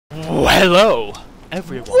Oh, hello,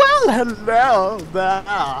 everyone. Well, hello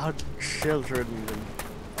there, children and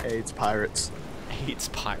AIDS pirates. AIDS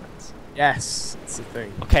pirates. Yes, it's a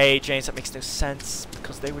thing. Okay, James, that makes no sense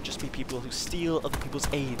because they would just be people who steal other people's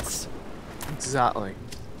AIDS. Exactly.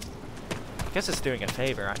 I guess it's doing a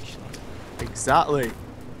favor, actually. Exactly.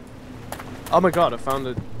 Oh my god, I found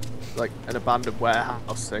an abandoned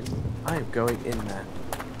warehouse thing. I am going in there.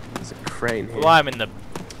 There's a crane here. Well, I'm in the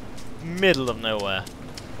middle of nowhere.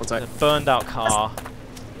 What's that? A burned out car.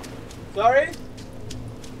 Sorry?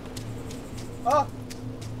 Oh!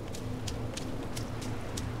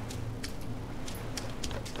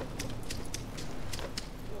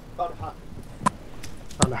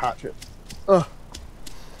 Found a hatchet. Oh!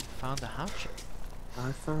 Found a hatchet.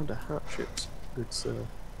 I found a hatchet, good sir. Do you want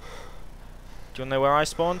to know where I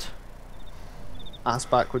spawned? Ass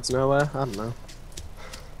backwards nowhere? I don't know.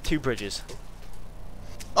 2 bridges.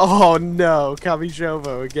 Oh no,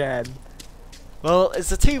 Kamishovo again. Well, it's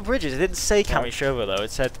the 2 bridges. It didn't say Kamishovo though. It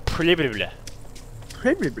said Pliblible.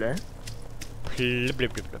 Pliblible?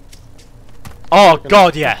 Pliblible. Oh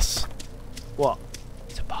god, yes. What?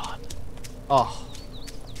 It's a barn. Oh.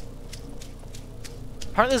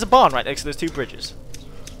 Apparently there's a barn right next to those 2 bridges.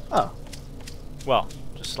 Oh. Well,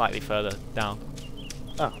 just slightly further down.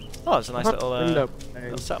 Oh. Oh, it's a nice little Window.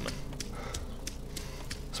 settlement.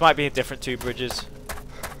 This might be a different 2 bridges.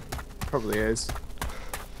 Probably is.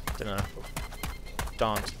 Don't know.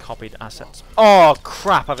 Darn copied assets. Oh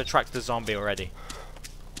crap! I've attracted a zombie already.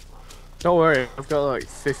 Don't worry, I've got like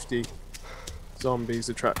 50 zombies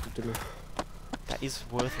attracted to me. That is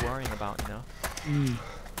worth worrying about, you know.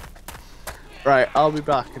 Right, I'll be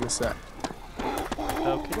back in a sec.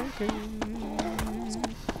 Okay.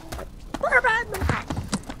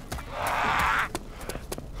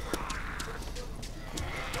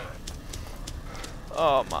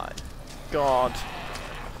 Oh my god.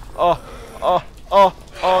 Oh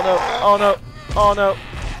no, oh no, oh no.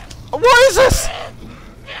 What is this?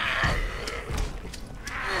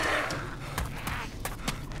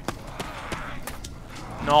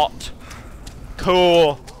 Not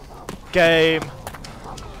cool game.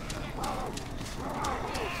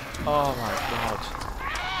 Oh my god.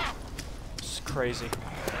 This is crazy.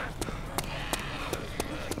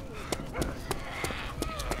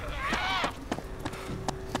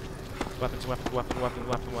 Weapons, weapons.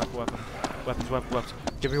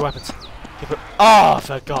 Give me weapons. Oh,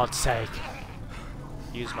 for God's sake.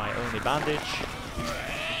 Use my only bandage.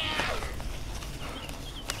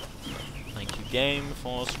 Thank you, game,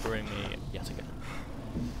 for screwing me yet again.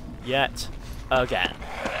 Yet again.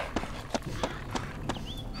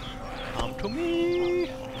 Come to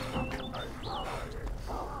me. Come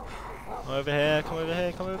over here, come over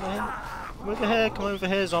here, come over here. Come over here, come over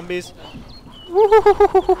here, zombies.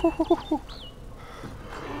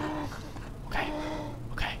 Okay.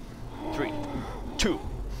 3, 2,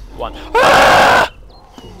 1. Ah!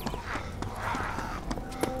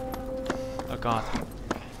 Oh god.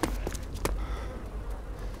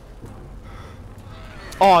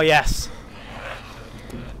 Oh yes.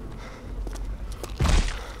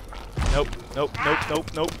 Nope.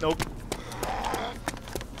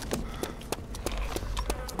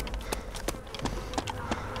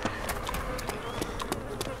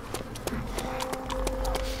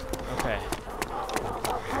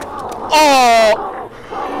 Oh!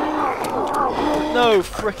 No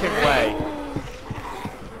frickin' way.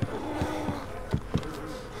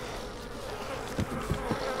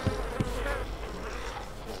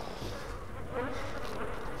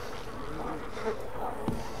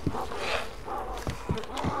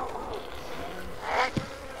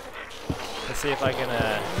 Let's see if I can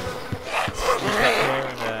sneak up here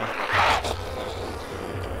and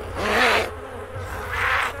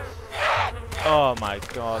oh my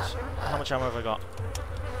god. How much ammo have I got?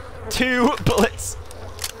 2 bullets!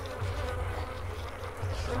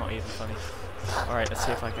 Not even funny. Alright, let's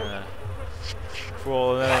see if I can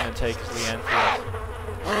crawl in and take the Enfield.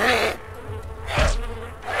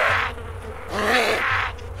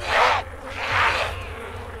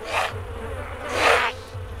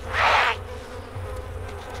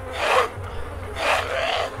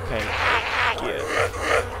 Okay, gear.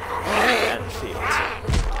 Enfield.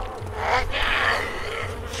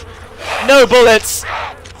 No bullets!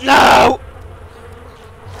 No!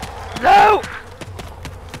 No!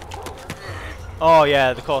 Oh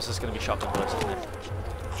yeah, the course is going to be shotgun bullets, isn't it?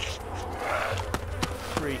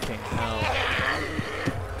 Freaking hell.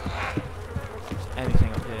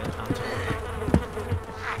 Anything up here at all.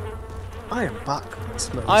 I am back.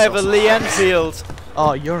 I have a Lee Enfield!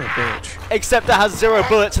 Oh, you're a bitch. Except it has 0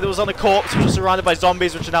 bullets and it was on a corpse which was surrounded by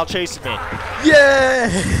zombies which are now chasing me.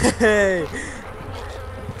 Yay!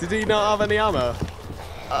 Did he not have any ammo?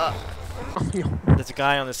 There's a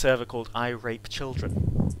guy on the server called I Rape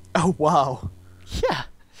Children. Oh wow! Yeah.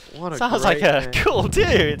 What a Sounds like great a name. cool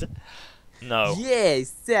dude. No.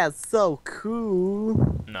 Yes, that's so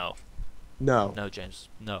cool. No. No. No, James.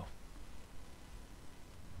 No.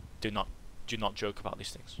 Do not joke about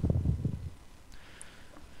these things.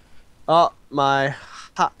 Oh, my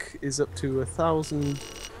hack is up to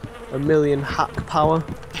 1,000,000 hack power.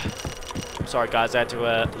 Sorry guys, I had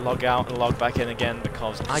to log out and log back in again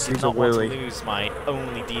because I did She's not a want to willy. lose my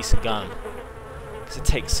only decent gun. Because it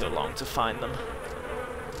takes so long to find them.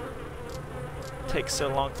 Takes so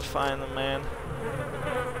long to find them, man.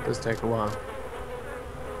 Does take a while.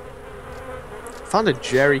 Found a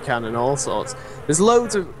jerry can and all sorts. There's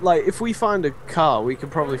loads of, like, if we find a car, we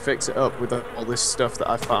could probably fix it up with all this stuff that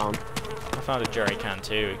I found. I found a jerry can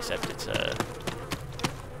too, except it's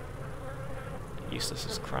useless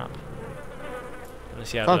as crap.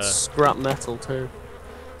 Unless you have Found scrap metal too.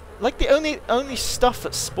 like the only stuff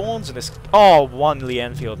that spawns in this. Oh, one Lee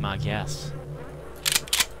Enfield mag, yes.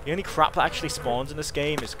 The only crap that actually spawns in this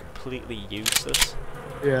game is completely useless.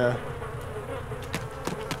 Yeah.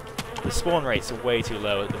 The spawn rates are way too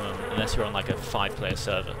low at the moment, unless you're on like a 5-player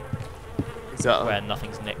server Exactly. where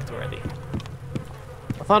nothing's nicked already.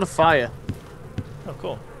 I found a fire. Oh,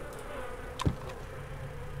 cool.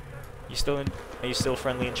 You still in? Are you still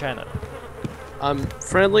friendly in China? I'm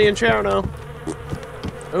friendly in Cherno.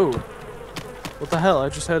 Oh. What the hell? I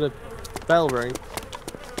just heard a bell ring.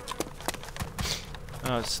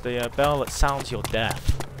 Oh, it's the bell that sounds your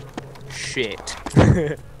death. Shit.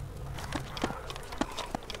 Wouldn't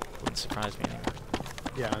surprise me anymore.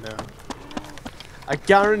 Yeah, I know. I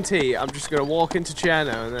guarantee I'm just gonna walk into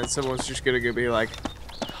Cherno and then someone's just gonna be like,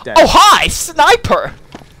 dead. Oh, hi, sniper!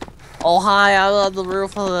 Oh hi, I'm on the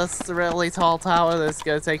roof of this really tall tower that's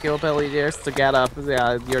gonna take you a billion years to get up.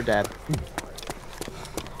 Yeah, you're dead.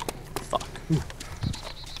 Fuck.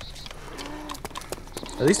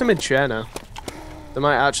 At least I'm in Cherno. There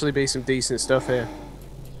might actually be some decent stuff here.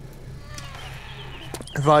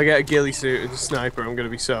 If I get a ghillie suit and a sniper, I'm gonna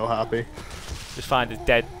be so happy. Just find a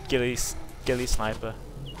dead ghillie sniper.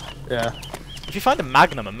 Yeah. If you find a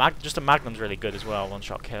magnum, just a magnum's really good as well.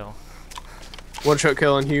 One-shot kill. One-shot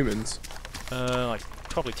kill on humans. Like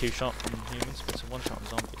probably 2-shot on humans, but it's a 1-shot on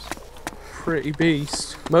zombies. Pretty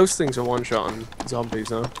beast. Most things are one-shot on zombies,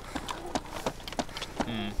 though.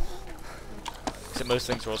 Hmm. Except most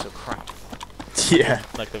things are also crap. Yeah.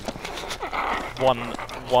 Like the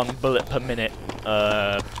one bullet per minute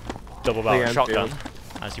double barrel The shotgun, Enfield.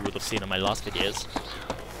 as you would have seen in my last videos.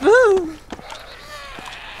 Woo!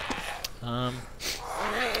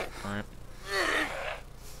 Alright.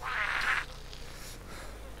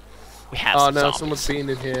 We have Oh some no, zombies. someone's been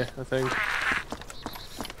in here, I think.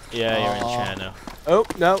 Yeah, you're in Aw. chair now. Oh,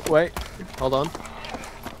 no, wait. Hold on.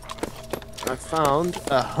 I found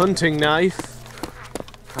a hunting knife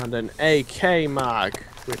and an AK mag,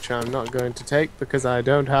 which I'm not going to take because I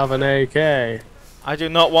don't have an AK. I do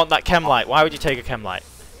not want that chem light. Why would you take a chem light?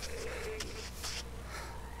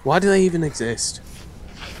 Why do they even exist?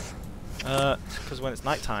 Because when it's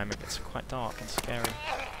nighttime, it gets quite dark and scary.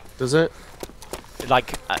 Does it?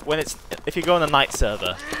 Like if you go on a night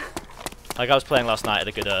server, like I was playing last night at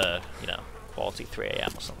a good you know, quality 3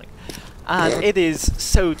 AM or something, and it is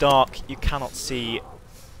so dark you cannot see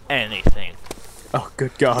anything. Oh,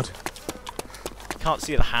 good God. You can't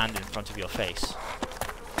see the hand in front of your face.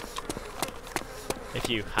 If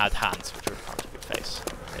you had hands which were in front of your face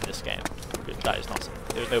in this game, that is not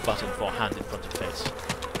something. There's no button for hand in front of face.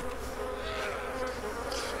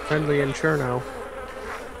 Friendly in Cherno.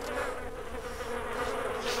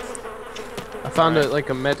 I found Right. it like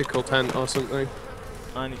a medical tent or something.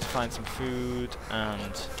 I need to find some food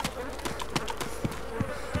and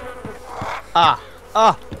Ah!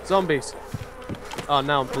 Ah! Zombies! Oh,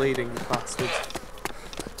 now I'm bleeding, you bastards.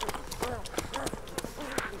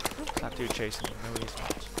 that dude chasing you. No, he's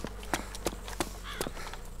not.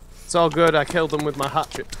 It's all good, I killed them with my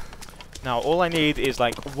hatchet. Now all I need is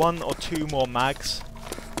like 1 or 2 more mags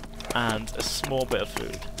and a small bit of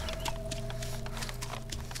food.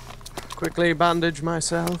 Quickly bandage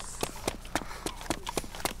myself.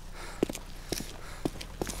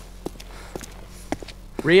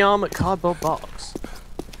 Rearm at cardboard box.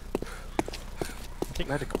 I think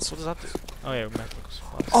Medicals. What does that do? Oh yeah, medical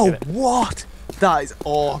supplies. Oh, Get it. what? That is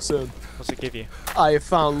awesome. What's it give you? I have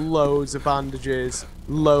found loads of bandages,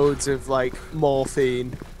 loads of like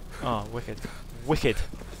morphine. Oh, wicked. Wicked.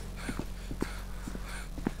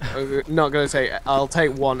 I'm not gonna take. I'll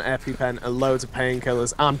take 1 EpiPen and loads of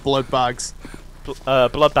painkillers and blood bags.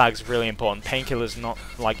 blood bags are really important. Painkillers not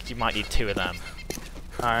like you might need 2 of them.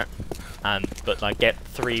 Alright. But like get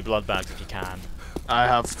 3 blood bags if you can. I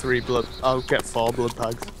have 3 blood. I'll get 4 blood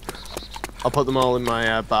bags. I'll put them all in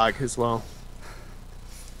my bag as well.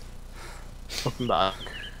 Up and back.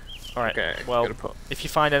 Alright, Okay, well, if you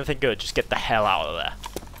find anything good, just get the hell out of there.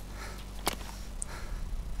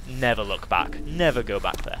 Never look back. Never go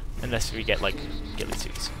back there. Unless we get, like, ghillie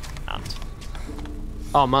suits. And...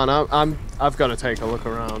 Oh man, I've got to take a look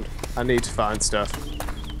around. I need to find stuff.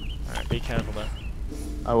 Alright, be careful though.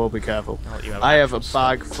 I will be careful. Have I have a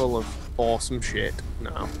bag full of awesome shit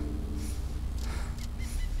now.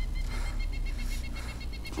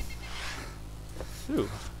 Ooh,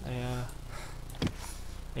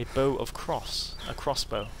 a bow of a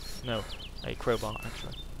crossbow. No, a crowbar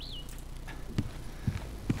actually.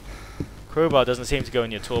 Crowbar doesn't seem to go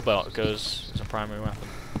in your tool belt, it goes as a primary weapon.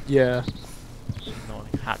 Yeah.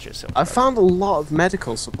 Hatchet, so I found a lot of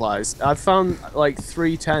medical supplies. I found like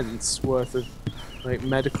 3 tents worth of like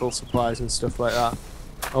medical supplies and stuff like that.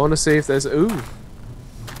 I want to see if there's ooh.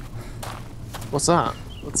 What's that?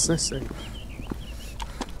 What's this thing?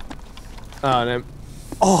 Oh, no.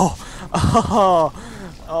 Oh,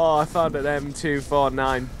 I found an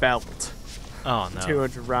M249 belt. Oh no.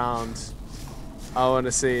 200 rounds. I want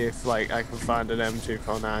to see if like I can find an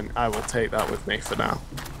M249. I will take that with me for now.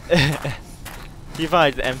 If you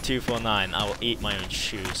find the M249, I will eat my own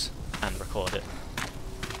shoes and record it.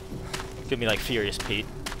 It's gonna be like Furious Pete.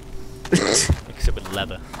 Except with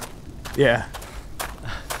leather. Yeah.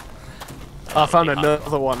 I found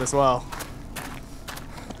another one as well.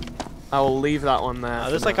 I will leave that one there.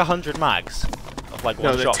 There's like 100 mags of like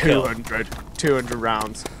one shot 200. 200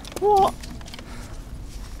 rounds. What?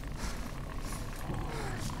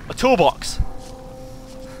 A toolbox!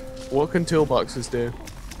 What can toolboxes do?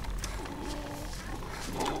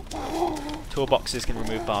 Toolboxes can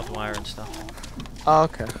remove barbed wire and stuff. Oh,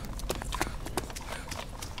 okay.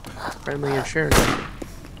 Friendly insurance.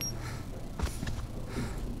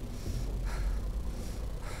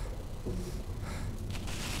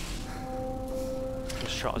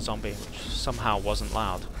 Just shot a zombie, which somehow wasn't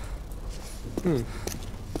loud. Hmm.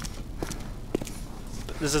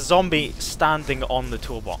 But there's a zombie standing on the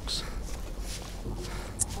toolbox.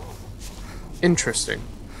 Interesting.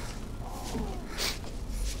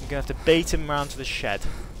 You're gonna have to bait him round to the shed.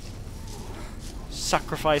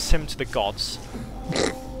 Sacrifice him to the gods.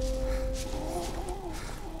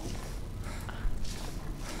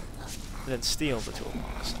 Then steal the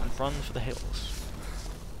toolbox and run for the hills.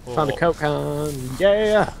 Found a coke can.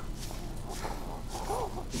 Yeah.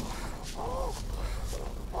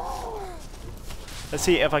 Let's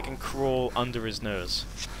see if I can crawl under his nose.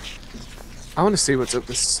 I want to see what's up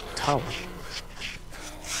this tower.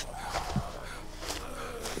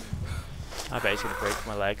 I bet he's gonna break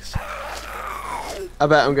my legs. I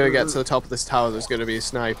bet I'm gonna get to the top of this tower. There's gonna be a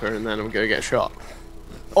sniper, and then I'm gonna get shot.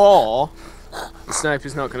 Or the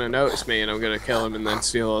sniper's not gonna notice me, and I'm gonna kill him and then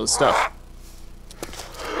steal all the stuff.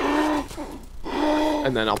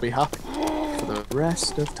 And then I'll be happy for the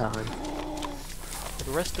rest of time. For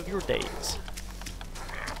the rest of your days.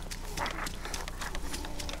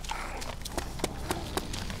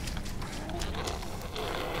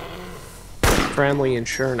 Friendly and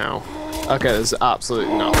sure now. Okay, there's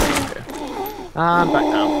absolutely nothing here. And back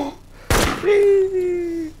down.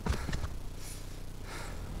 Whee!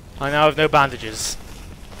 I now have no bandages.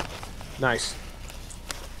 Nice.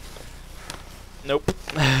 Nope.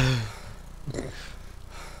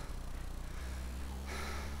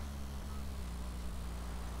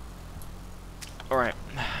 Alright,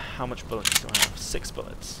 how much bullets do I have? 6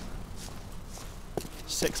 bullets.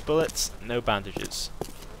 6 bullets, no bandages.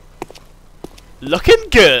 Looking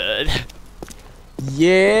good!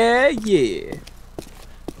 Yeah.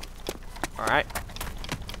 Alright.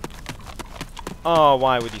 Oh,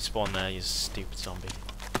 why would you spawn there, you stupid zombie?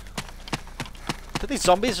 Did these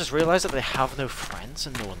zombies just realise that they have no friends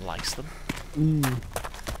and no one likes them?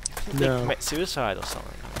 They No. commit suicide or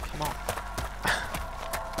something. I mean, come on.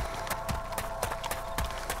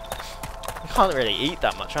 They can't really eat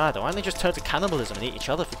that much either. Why don't they just turn to cannibalism and eat each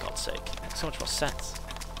other, for God's sake? It makes so much more sense.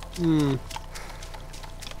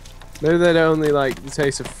 Maybe they don't only like the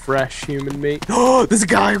taste of fresh human meat. Oh, there's a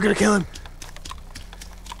guy! I'm gonna kill him!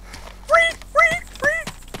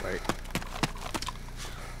 Wait.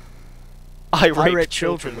 Irate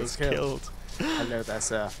children was killed. I know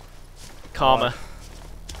that's Karma.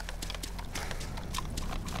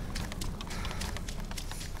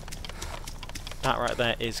 That right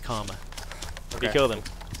there is karma. Have you Okay. killed him?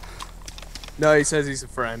 No, he says he's a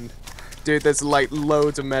friend. Dude, there's like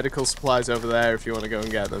loads of medical supplies over there if you want to go and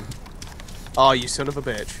get them. Oh, you son of a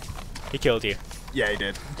bitch. He killed you. Yeah, he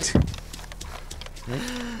did.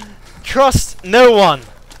 Trust no one!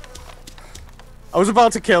 I was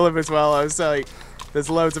about to kill him as well. I was like, there's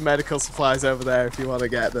loads of medical supplies over there if you want to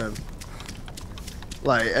get them.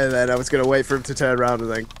 Like, and then I was going to wait for him to turn around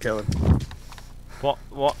and then kill him. What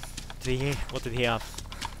did he have?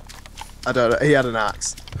 I don't know. He had an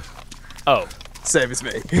axe. Oh. Same as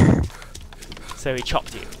me. So he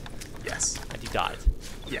chopped you? Yes. And you died?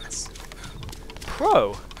 Yes.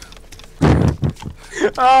 Pro!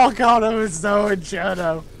 Oh god, I was so in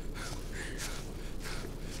shadow.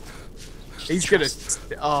 He's gonna...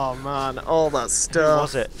 Oh man, all that stuff. Who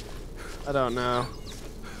was it? I don't know.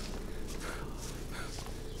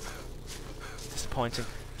 Disappointing.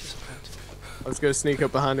 I was gonna sneak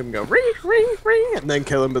up behind him and go ring, ring, ring, and then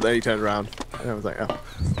kill him, but then he turned around. And I was like, oh.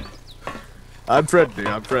 I'm friendly,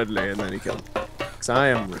 and then he killed him. Because I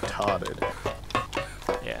am retarded.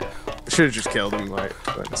 Yeah. I should have just killed him, like,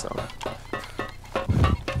 when I saw him.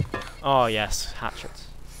 Oh yes, hatchets.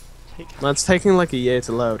 Man, it's taking like a year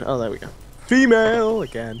to load. Oh, there we go. Female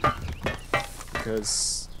again.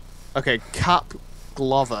 Because... Okay, Cap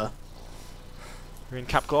Glover. You're in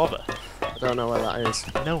Cap Glover? I don't know where that is.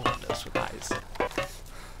 No one knows what that is.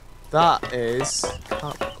 That is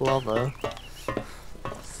Cap Glover. What the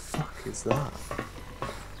fuck is that?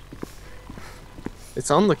 It's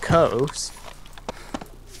on the coast.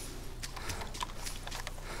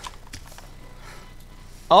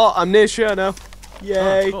 Oh, I'm near Cherno.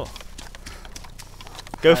 Yay! Oh, cool.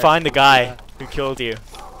 Go find the guy who killed you.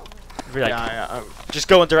 Be like, Yeah, just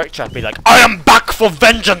go on direct chat. Be like, I am back for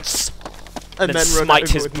vengeance. and then run smite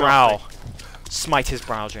over his with brow. nothing. Smite his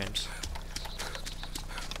brow, James.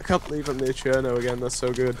 I can't believe I'm near Cherno again. That's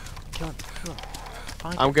so good. Kill him. Kill him.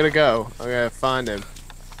 Find I'm him. gonna go. I'm gonna find him.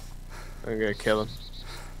 I'm gonna kill him.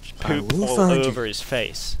 Just I poop will all find over his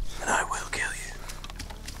face. And I will kill you.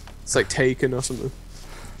 It's like Taken or something.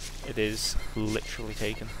 It is literally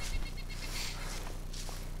taken.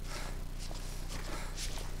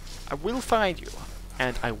 I will find you,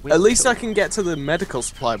 and I will. At least kill I can get to the medical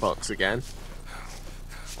supply box again.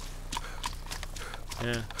 you.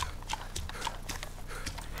 Yeah.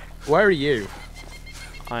 Where are you?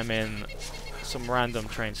 I'm in some random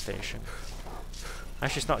train station.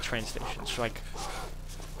 Actually, it's not a train station. It's like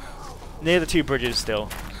near the two bridges still.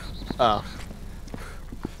 Oh.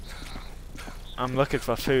 I'm looking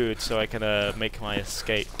for food so I can make my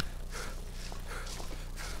escape.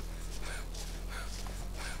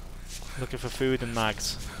 Looking for food and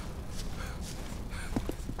mags.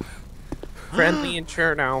 Friendly and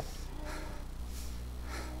sure now.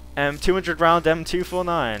 200 round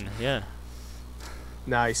M249. Yeah.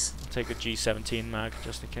 Nice. I'll take a G17 mag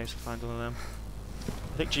just in case I find one of them.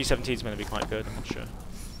 I think G17 is going to be quite good. I'm not sure.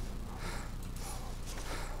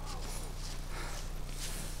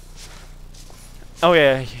 Oh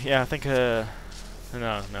yeah, yeah. I think no.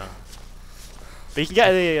 But you can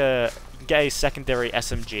get a secondary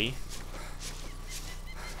SMG.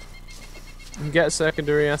 You can get a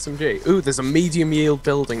secondary SMG. Ooh, there's a medium yield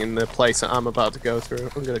building in the place that I'm about to go through.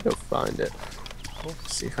 I'm gonna go find it. Cool.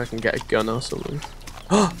 See if I can get a gun or something.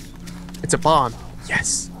 Oh, it's a barn.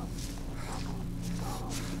 Yes.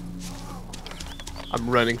 I'm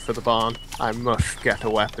running for the barn. I must get a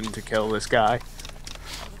weapon to kill this guy.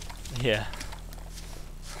 Yeah.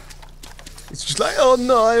 It's just like, oh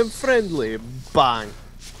no, I am friendly. Bang.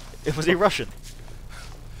 Was he Russian?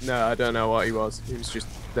 No, I don't know what he was. He was just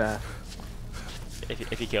there.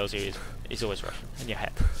 If he kills you, he's always Russian in your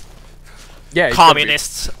head. Yeah. he's gotta be-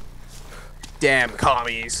 Communists. Damn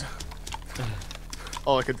commies.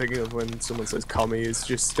 All I can think of when someone says commie is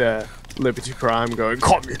just Liberty Prime going,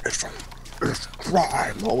 communism is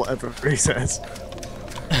crime, or whatever he says.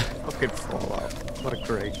 Fucking Fallout. What a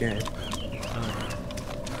great game.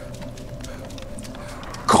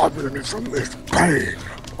 Communism is pain,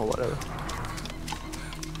 or whatever.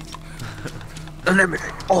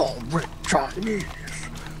 Eliminate all rich Chinese.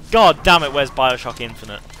 God damn it, where's Bioshock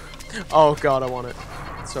Infinite? Oh god, I want it.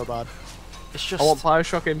 So bad. It's just... I want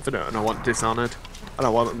Bioshock Infinite and I want Dishonored. And I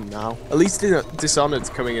want them now. At least Dishonored's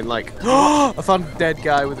coming in like, I found a dead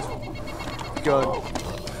guy with a gun.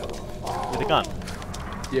 With a gun?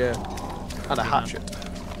 Yeah. And a hatchet.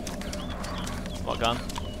 What gun?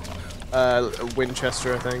 A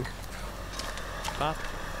Winchester, I think. Bad.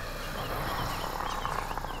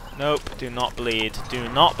 Nope, do not bleed. Do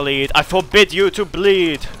not bleed. I forbid you to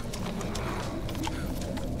bleed!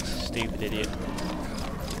 Stupid idiot.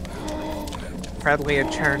 Friendly and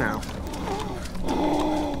Cherno.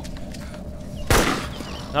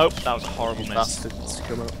 Nope, that was a horrible miss. Bastards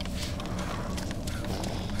come up.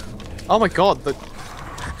 Oh my god,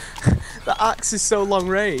 The axe is so long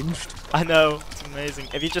ranged. I know, it's amazing.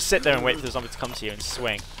 If you just sit there and wait for the zombie to come to you and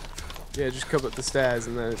swing. Yeah, just come up the stairs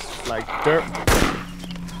and then it's like dirt.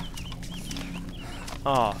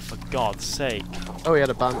 Oh, for God's sake. Oh, he had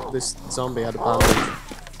a band. This zombie had a bandage.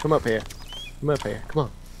 Come up here. Come up here. Come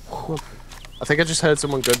on. Come up. I think I just heard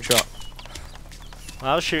someone gunshot.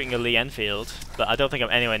 Well, I was shooting a Lee Enfield, but I don't think I'm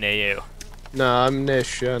anywhere near you. No, I'm near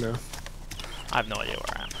Cherno. I have no idea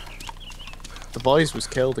where I am. The boys was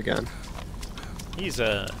killed again. He's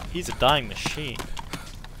a dying machine.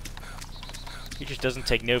 He just doesn't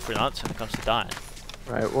take no for an answer when it comes to dying.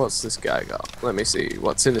 Right, what's this guy got? Let me see.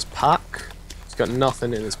 What's in his pack? He's got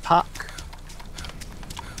nothing in his pack.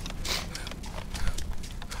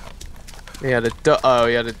 He had a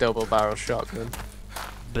he had a double barrel shotgun.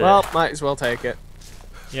 Blech. Well, might as well take it.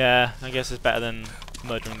 Yeah, I guess it's better than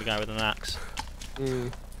murdering the guy with an axe.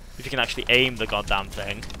 If you can actually aim the goddamn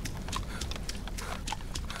thing,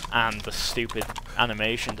 and the stupid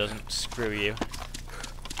animation doesn't screw you.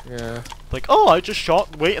 Yeah. Like, oh, I just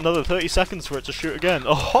shot. Wait another 30 seconds for it to shoot again.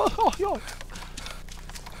 Oh, yeah.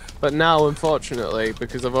 But now, unfortunately,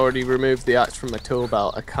 because I've already removed the axe from my tool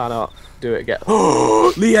belt, I cannot do it again.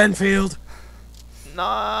 Oh, Lee Enfield.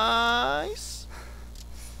 Nice.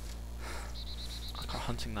 I got a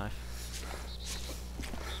hunting knife.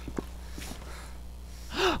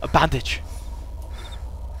 A bandage.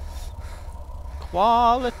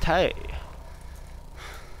 Quality.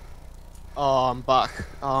 Oh, I'm back.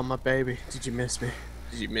 Oh, my baby. Did you miss me?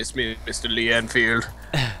 Did you miss me, Mr. Lee Enfield?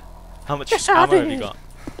 How much ammo have you got?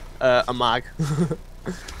 A mag.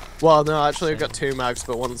 Well, no, actually, I've got 2 mags,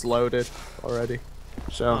 but one's loaded already.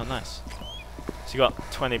 So. Oh, nice. So you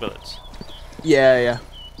got 20 bullets. Yeah.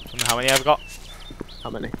 And how many have I got? How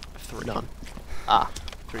many? 3. None. Ah.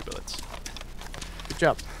 3 bullets. Good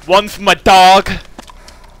job. 1 for my dog.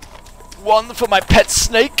 1 for my pet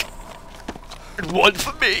snake. And 1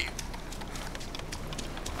 for me.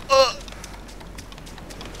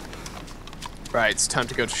 Right, it's time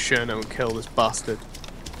to go to Cherno and kill this bastard.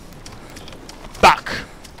 Back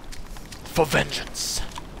for vengeance.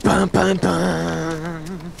 Bum, bum,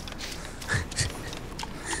 bum.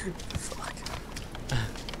 Fuck.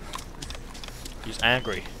 He's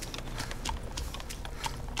angry.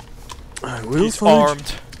 I will He's fight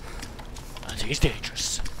armed. And he's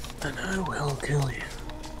dangerous. you, and I will kill you.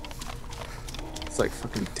 It's like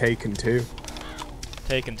fucking Taken 2.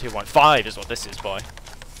 Taken 2.5 is what this is, boy.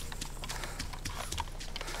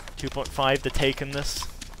 2.5 the takenness.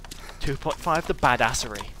 2.5 the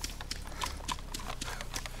badassery.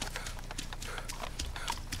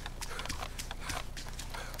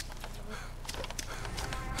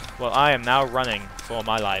 Well, I am now running for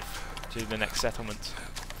my life to the next settlement.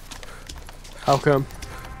 How come?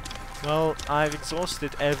 Well, I've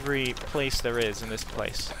exhausted every place there is in this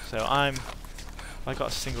place, so I got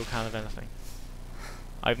a single can of anything.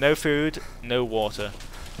 I have no food, no water,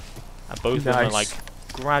 and both of them are like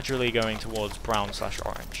gradually going towards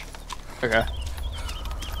brown/orange. Okay.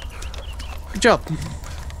 Good job.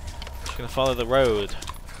 Just gonna follow the road.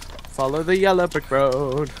 Follow the yellow brick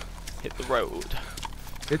road. Hit the road.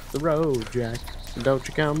 Hit the road, Jack. Don't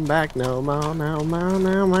you come back no more, no more,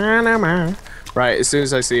 no more, no more. Right, as soon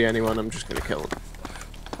as I see anyone, I'm just gonna kill them.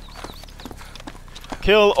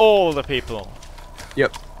 Kill all the people.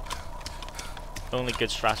 Yep. Only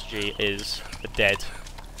good strategy is a dead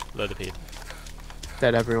load of people.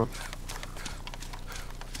 Dead everyone.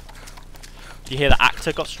 Do you hear the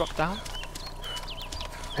actor got struck down?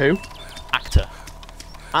 Who? Actor.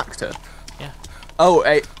 Actor? Yeah. Oh,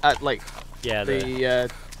 like Yeah, the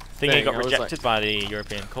thing thing, got I was rejected like- by the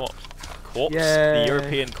European court. Corpse? Yeah. The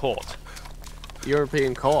European court.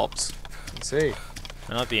 European corpse. Let's see.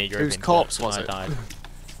 Not the European Whose corpse when was I it? died.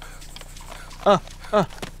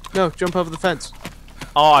 No, jump over the fence.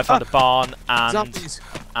 Oh, I found a barn Zombies.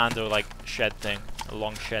 and a like shed thing, a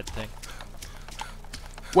long shed thing.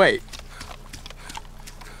 Wait.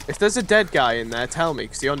 If there's a dead guy in there, tell me,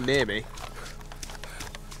 because you're near me.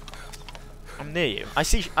 I'm near you. I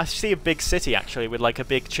see a big city actually with like a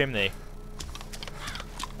big chimney.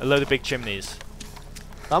 A load of big chimneys.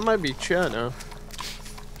 That might be Cherno.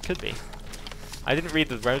 Could be. I didn't read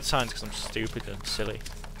the road signs because I'm stupid and silly.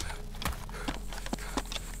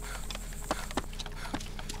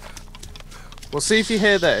 Well, see if you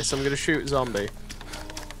hear this. I'm gonna shoot a zombie.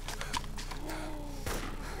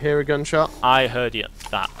 Hear a gunshot? I heard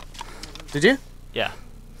that. Did you? Yeah.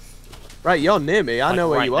 Right, you're near me. I Like, know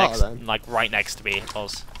where right you next, are then. Like right next to me, it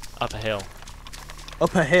was up a hill.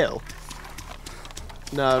 Up a hill?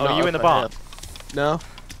 No, Oh, not are you up in the a barn? hill. No.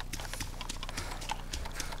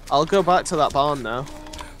 I'll go back to that barn now.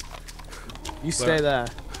 You stay Where? there.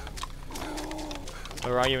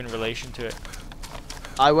 Where are you in relation to it?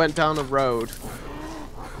 I went down a road.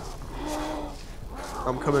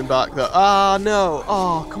 I'm coming back though. Ah, no.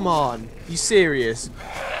 Oh, come on. You serious?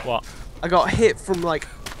 What? I got hit from like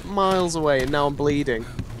miles away and now I'm bleeding.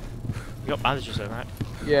 You got bandages though, right?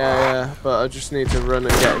 Yeah, but I just need to run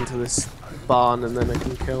and get into this barn and then I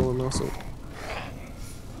can kill them or something.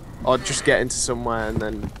 Or just get into somewhere and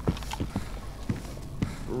then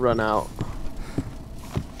run out.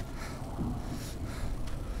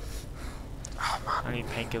 I need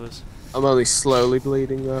painkillers. I'm only slowly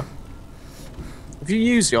bleeding though. Have you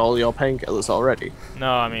used all your painkillers already?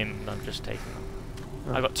 No, I mean, I'm just taking them.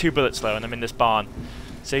 Oh. I've got 2 bullets though, and I'm in this barn.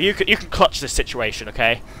 So you can clutch this situation,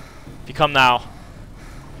 okay? If you come now,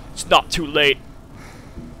 it's not too late.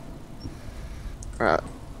 Right.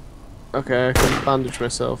 Okay, I can bandage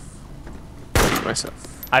myself.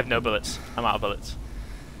 I have no bullets. I'm out of bullets.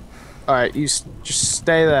 Alright, you just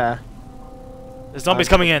stay there. There's zombies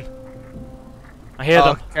coming in. I hear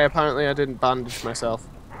them. Okay, apparently I didn't bandage myself.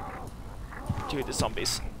 Dude, the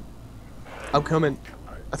zombies. I'm coming,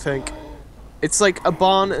 I think. It's like a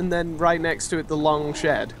barn and then right next to it the long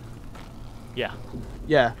shed. Yeah.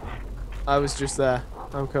 Yeah. I was just there.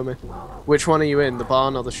 I'm coming. Which one are you in, the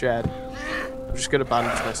barn or the shed? I'm just gonna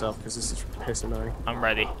bandage myself because this is piss annoying. I'm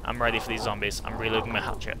ready. I'm ready for these zombies. I'm reloading my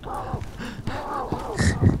hatchet.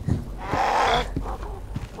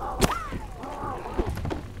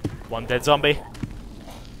 One dead zombie.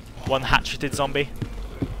 One hatcheted zombie.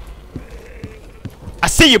 I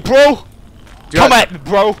see you, bro! Come at me,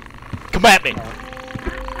 bro! Come at me!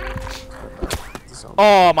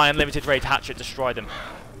 Oh, my unlimited raid hatchet destroyed him.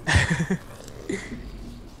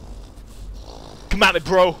 Come at me,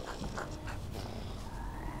 bro!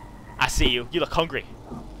 I see you. You look hungry.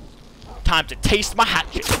 Time to taste my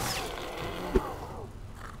hatchet.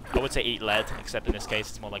 I would say eat lead, except in this case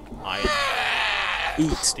it's more like iron.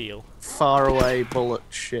 Eat steel. Far away bullet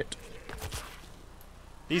shit.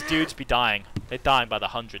 These dudes be dying. They're dying by the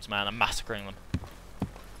hundreds, man. I'm massacring them.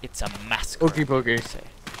 It's a massacre. Oogie boogie.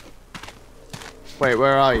 Wait,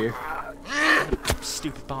 where are you?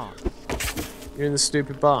 Stupid barn. You're in the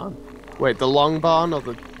stupid barn. Wait, the long barn or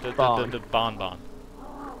the barn? The barn.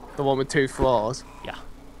 The one with 2 floors? Yeah.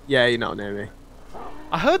 Yeah, you're not near me.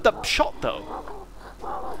 I heard that shot though.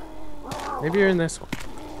 Maybe you're in this one.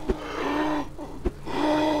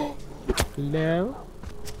 Hello?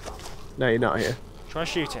 No, you're not here. Try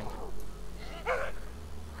shooting.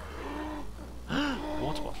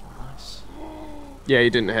 Water bottle, nice. Yeah, you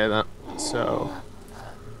didn't hear that. So.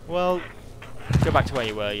 Well, go back to where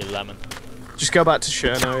you were, you lemon. Just go back to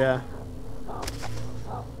Cherno, yeah.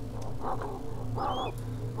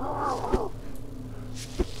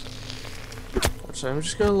 So I'm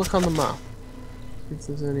just gonna look on the map. See if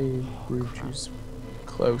there's any bridges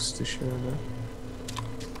close to Cherno.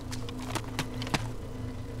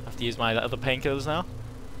 Have to use my other painkillers now.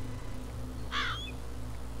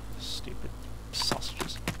 Stupid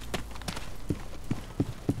sausages.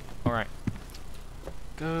 Alright.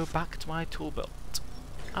 Go back to my tool belt.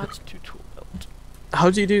 Add to tool belt.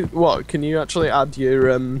 How do you do what? Can you actually add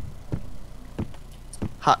your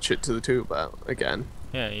hatchet to the tool belt again?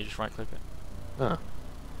 Yeah, you just right click it. Oh.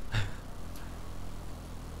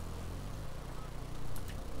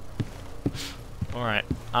 Alright,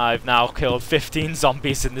 I've now killed 15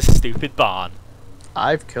 zombies in this stupid barn.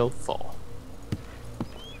 I've killed 4.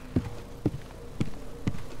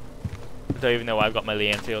 I don't even know why I've got my Lee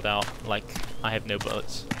Enfield out. Like, I have no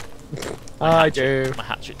bullets. I do. My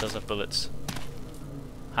hatchet does have bullets.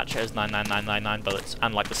 Hatchet has 99999 bullets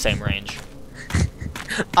and like the same range.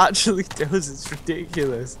 Actually does, it's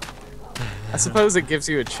ridiculous. I suppose it gives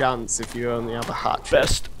you a chance if you only have a hatchet.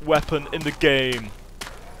 Best weapon in the game.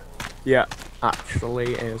 Yeah,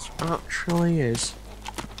 actually is. Actually is.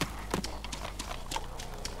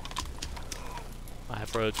 I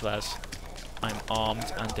have road flares. I'm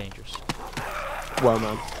armed and dangerous. Well,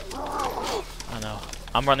 man. I know.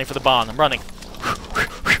 I'm running for the barn. I'm running.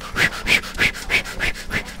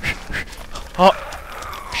 Oh,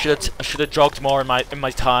 I should have jogged more in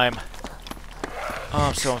my time. Oh,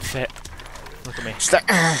 I'm so unfit. Look at me.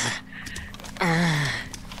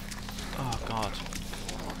 Oh god.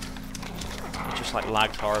 It just like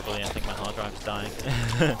lagged horribly. I think my hard drive's dying.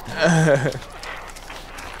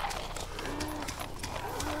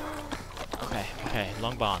 Okay.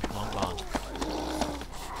 Long barn.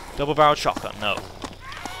 Double barreled shotgun. No.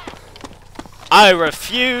 I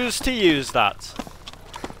refuse to use that.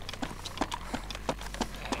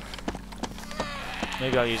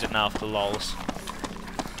 Maybe I'll use it now for the lols.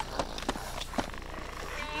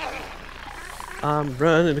 I'm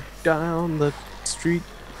running down the street.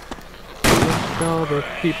 all the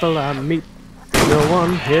people I meet. No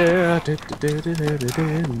one here.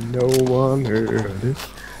 No one here.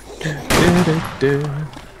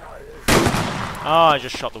 Oh, I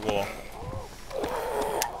just shot the wall.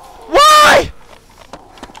 Why?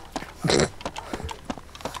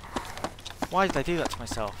 Why did I do that to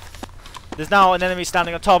myself? There's now an enemy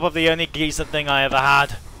standing on top of the only decent thing I ever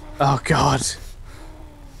had. Oh god.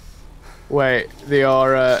 Wait, they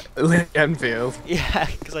are Lee Enfield. Yeah,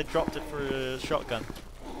 because I dropped it for a shotgun.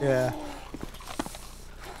 Yeah.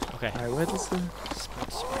 Okay. Alright, where does the...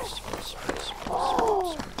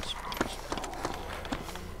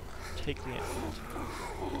 Take the Enfield.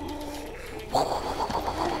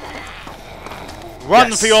 Run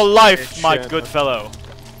Yes, for your life, it my should. good fellow.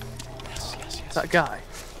 Yes, yes, Is yes. that a guy?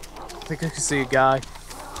 I think I can see a guy. It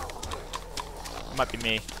might be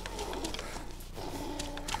me.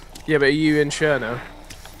 Yeah, but are you in Cherno?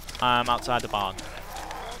 I'm outside the barn.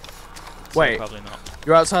 So Wait. probably not.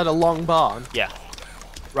 You're outside a long barn? Yeah.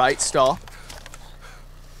 Right, stop.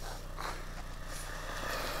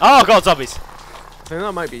 Oh god, zombies! I think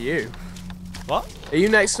that might be you. What? Are you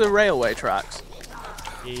next to the railway tracks?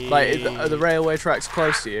 Like, are the railway tracks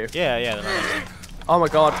close to you? Yeah, yeah. They're not. Oh my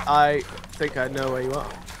god, I think I know where you are.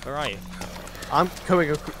 Where are you? I'm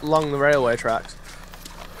coming along the railway tracks.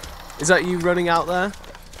 Is that you running out there?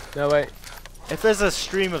 No, wait. If there's a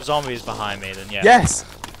stream of zombies behind me, then yeah. Yes!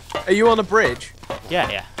 Are you on a bridge? Yeah,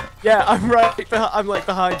 yeah. Yeah, I'm right. I'm like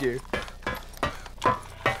behind you.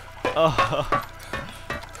 Oh.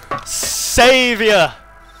 Savior!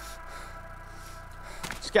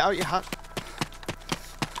 Just get out your hat.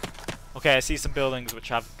 Okay, I see some buildings which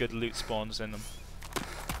have good loot spawns in them.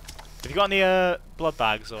 Have you got any blood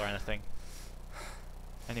bags or anything?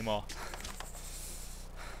 Anymore?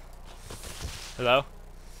 Hello?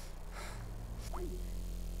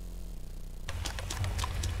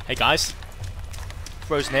 Hey guys.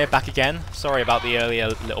 Froz3n here, back again. Sorry about the earlier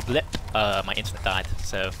little blip. My internet died,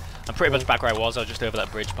 so I'm pretty much back where I was. I was just over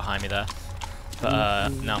that bridge behind me there. But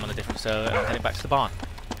now I'm on a different server and I'm heading back to the barn.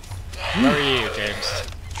 Where are you, James?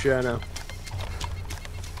 Cherno.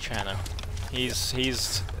 Chano.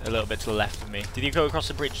 He's a little bit to the left of me. Did you go across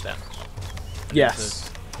the bridge then?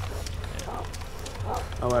 Yes. Yeah.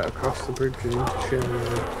 I went across the bridge and into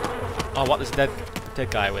Cherno. Oh, what? There's a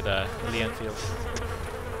dead guy with a Lee Enfield.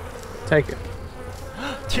 Take it.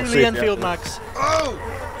 Two I'll see Lee if you Enfield have mags. Oh!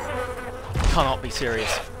 Cannot be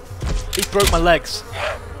serious. He broke my legs.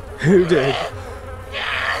 Who did?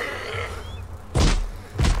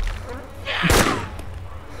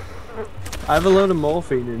 I have a load of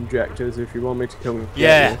morphine injectors if you want me to come and get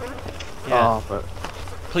Yeah. you. Yeah. Oh, but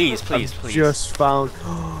Please, please, I've please. just found...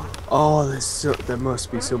 Oh, there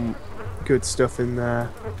must be some good stuff in there.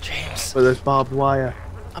 James, But there's barbed wire.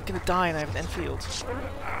 I'm gonna die and I have an Enfield.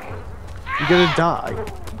 You're gonna die.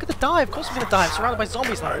 I'm gonna die, of course I'm gonna die. I'm surrounded by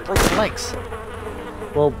zombies and I have broken legs.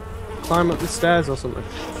 Well, climb up the stairs or something.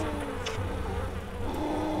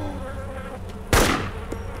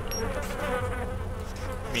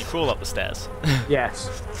 I mean, crawl up the stairs.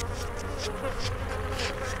 Yes.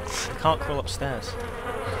 I can't crawl upstairs.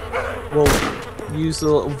 Well, use the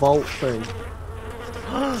little vault thing.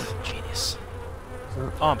 Genius.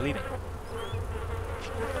 So- Oh, I'm bleeding.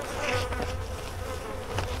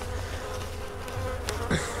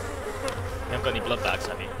 You haven't got any blood bags,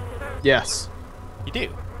 have you? Yes. You do?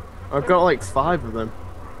 I've got like 5 of them.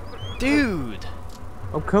 Dude!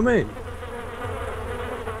 I'm coming.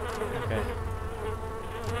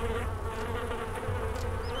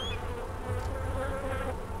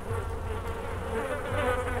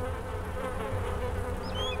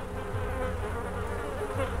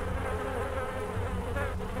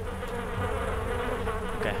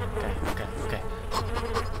 Okay. Okay.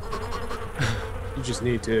 You just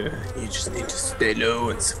need to stay low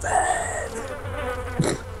and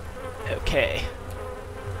survive. Okay.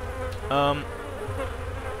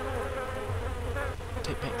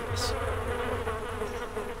 Take painkillers.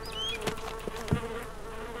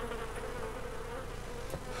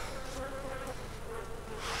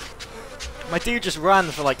 My dude just ran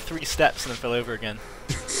for like 3 steps and then fell over again.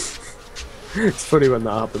 It's funny when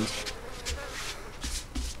that happens.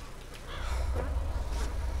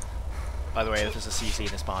 By the way, if there's a CC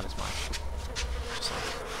in this barn, it's mine. Just saying.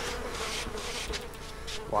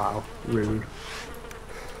 Wow, rude.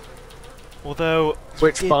 Although...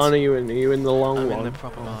 Which barn are you in? Are you in the long I'm one? in the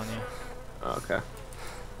proper barn, yeah. Oh, okay.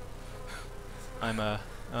 I'm oh,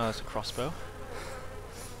 that's a crossbow.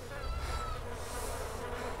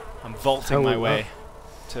 I'm vaulting Oh, my wow. way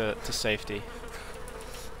to safety.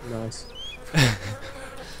 Nice.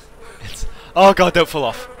 Oh god, don't fall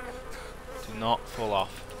off. Do not fall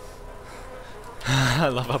off. I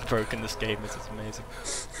love how broken this game is. It's amazing.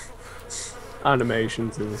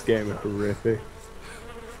 Animations in this game are horrific.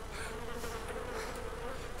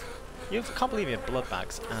 I can't believe you have blood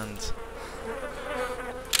bags and...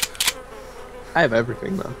 I have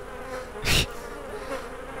everything, man.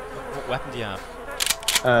 What weapon do you have?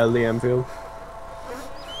 Lee Enfield.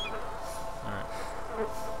 Alright.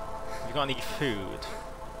 Have you got any food?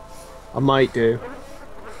 I might do.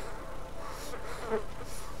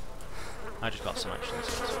 I just got some actually,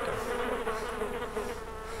 so it's okay.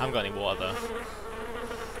 I haven't got any water though.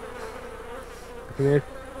 Come here.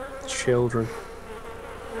 Children.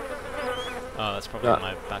 Oh, that's probably in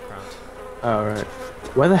my background. Oh, right.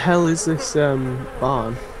 Where the hell is this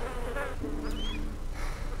barn?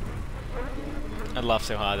 I'd laugh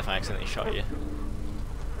so hard if I accidentally shot you.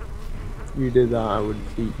 If you did that, I would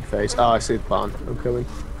eat your face. Oh, I see the barn. I'm coming.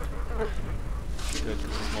 Good,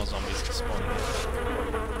 because there's more zombies spawning here.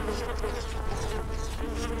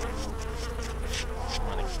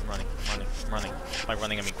 Running. By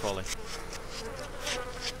running, I mean crawling.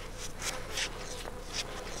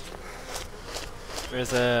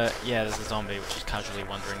 There's a zombie which is casually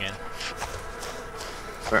wandering in.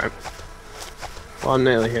 Right. Well, I'm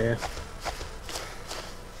nearly here.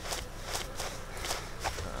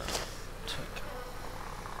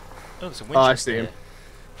 Oh, there's a Winchester. Oh, I see him. Here.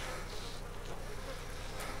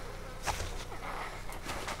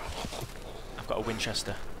 I've got a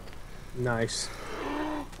Winchester. Nice.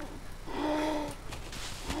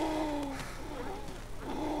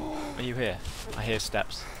 Are you here? I hear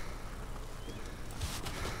steps.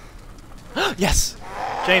 Yes!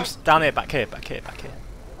 James, down here, back here.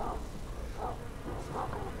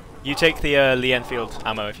 You take the Lee Enfield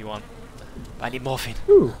ammo if you want. But I need morphine.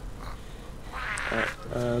 Ooh.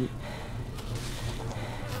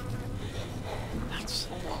 Thanks.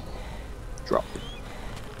 Drop.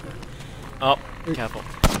 Oh, careful.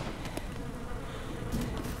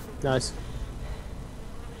 Nice.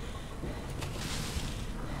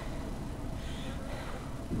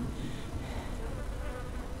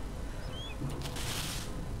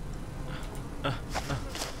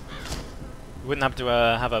 You wouldn't have to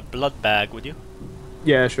have a blood bag, would you?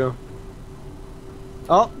 Yeah, sure.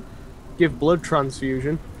 Oh, give blood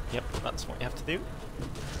transfusion. Yep, that's what you have to do.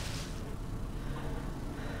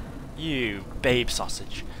 You babe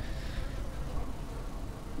sausage.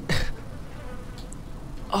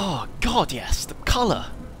 Oh God, yes, the colour.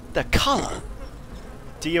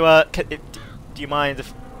 Do you do you mind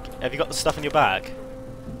if have you got the stuff in your bag?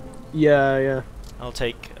 Yeah. I'll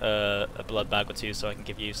take a blood bag or two so I can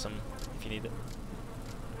give you some if you need it.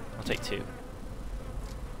 I'll take 2.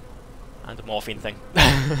 And a morphine thing.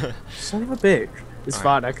 Son of a bitch. It's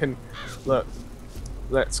fine, I can... Look.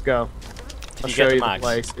 Let's go. Did I'll you show get you the the mags?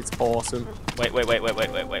 place. It's awesome. Wait.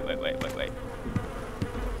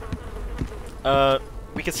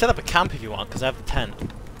 We could set up a camp if you want, because I have the tent.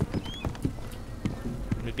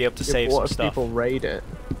 We'd be able to save some What if stuff. people raid it?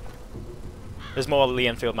 There's more Lee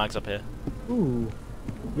Enfield mags up here. Ooh.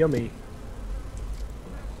 Yummy.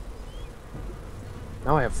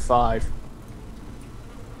 Now I have 5.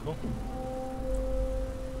 Cool.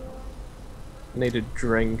 I need a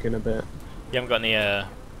drink in a bit. You haven't got any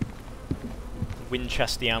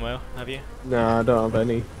Winchester ammo, have you? No, I don't have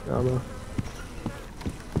any ammo.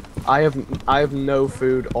 I have no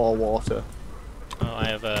food or water. Oh, I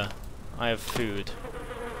have food.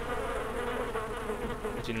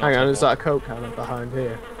 I do not Hang on, have is that a water. Coke can behind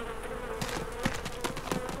here?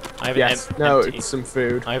 I have Yes. an No, empty. it's some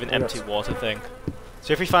food. I have an empty water thing.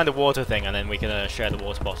 So if we find a water thing, and then we can share the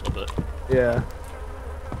water bottle, but... Yeah.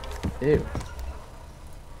 Ew.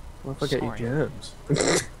 What if I get you Sorry. germs?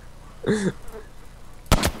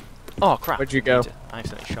 Oh crap! Where'd you go? I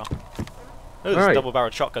accidentally shot. Oh, there's Alright. a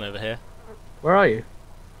double-barreled shotgun over here. Where are you?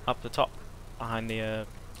 Up the top, behind the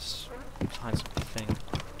behind something.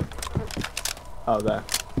 Oh, there.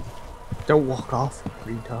 Don't walk off,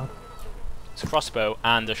 retard. It's a crossbow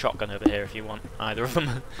and a shotgun over here if you want either of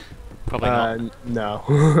them. Probably not. No.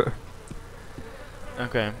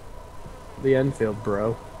 Okay. The Enfield,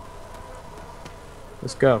 bro.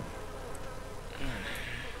 Let's go.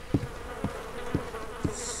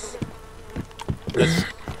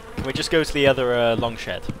 Can we just go to the other long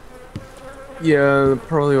shed? Yeah, there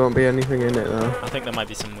probably won't be anything in it though. I think there might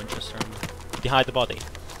be some Winchester ammo. Did you hide the body?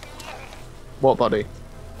 What body?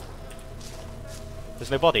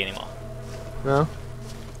 There's no body anymore. No?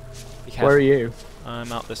 Be careful. Where are you?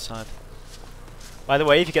 I'm out this side. By the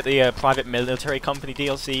way, if you get the private military company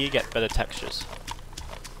DLC, you get better textures.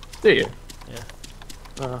 Do you?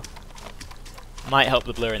 Yeah. Might help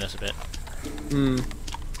the blurriness a bit. Hmm.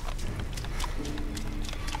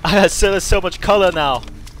 There's so much colour now.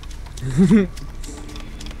 I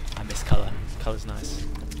miss colour. Colour's nice.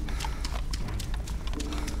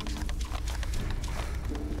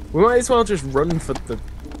 We might as well just run for the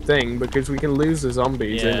thing because we can lose the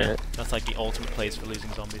zombies in it. That's like the ultimate place for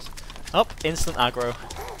losing zombies. Oh, instant aggro.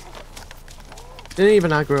 Didn't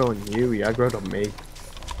even aggro on you, he aggroed on me.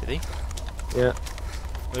 Did he? Yeah.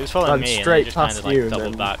 Well, he was following me and he just kind of like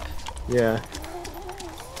doubled back. Yeah.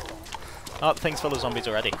 Oh, the thing's full of zombies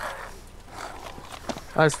already.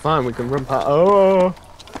 That's fine, we can run past. Oh!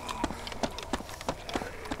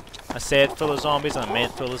 I said full of zombies and I made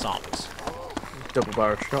it full of zombies. Double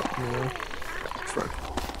barrel shot. Yeah. That's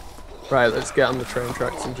right. Right, let's get on the train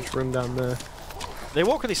tracks and just run down there. They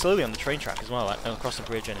walk really slowly on the train track as well, like across the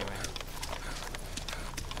bridge anyway.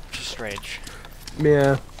 Which is strange.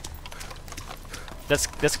 Yeah. Let's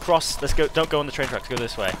cross. Let's go. Don't go on the train tracks. Go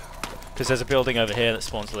this way, because there's a building over here that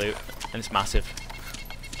spawns loot, and it's massive.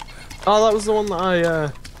 Oh, that was the one that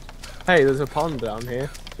I. Hey, there's a pond down here.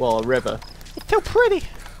 Well, a river. It's so pretty.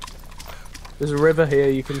 There's a river here.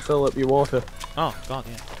 You can fill up your water. Oh God,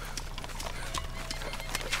 yeah.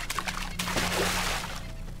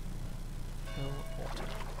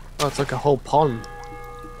 Oh, it's like a whole pond.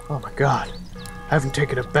 Oh my God, I haven't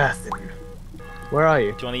taken a bath in. Where are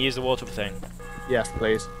you? Do you want to use the water thing? Yes,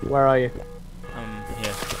 please. Where are you?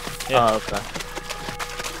 Here. Oh, okay.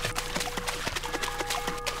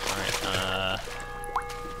 Alright,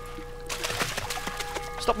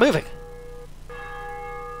 stop moving!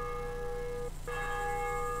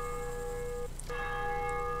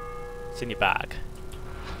 It's in your bag.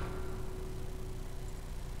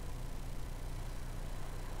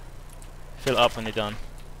 Fill it up when you're done.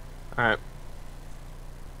 Alright.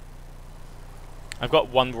 I've got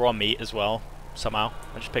one raw meat as well, somehow.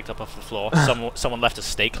 I just picked up off the floor. Someone left a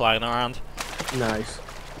steak lying around. Nice.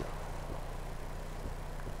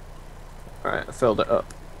 Alright, I filled it up.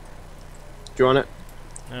 Do you want it?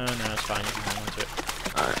 No, it's fine. You can hang on to it.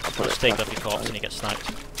 Alright, I'll put it Steak back up your corpse and you get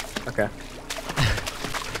sniped. Okay.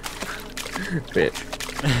 Bitch.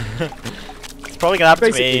 Probably gonna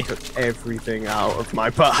happen to Basically me. took everything out of my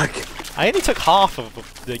bag. I only took half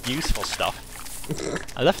of the useful stuff.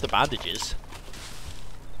 I left the bandages.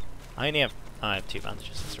 I have 2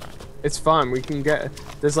 bandages, that's right. It's fine, we can get...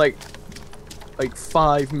 There's like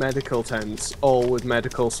 5 medical tents, all with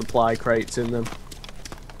medical supply crates in them.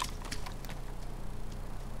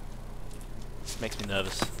 Makes me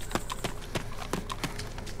nervous.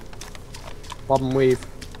 Bob and weave.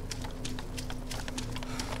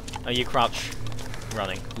 Are you crouch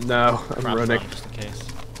running? No, I'm Crouch running. run, just in case.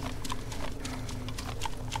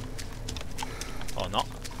 Or not.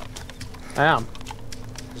 I am.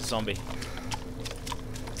 There's a zombie.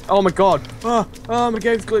 Oh my God! Oh, my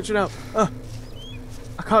game's glitching out.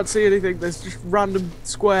 I can't see anything. There's just random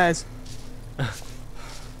squares.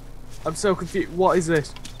 I'm so confused. What is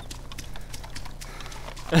this?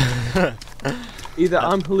 Either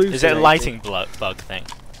I'm hallucinating. Is it a lighting bug thing?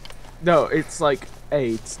 No, it's like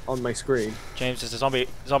AIDS on my screen. James, there's a zombie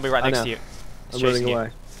right next to you. It's I'm running chasing away.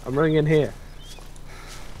 I'm running in here.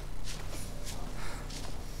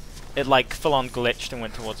 It like full on glitched and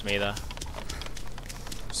went towards me there.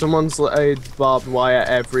 Someone's laid barbed wire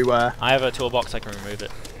everywhere. I have a toolbox, I can remove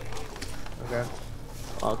it. Okay.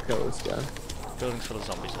 I'll kill this guy. Building's full of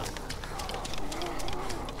zombies though.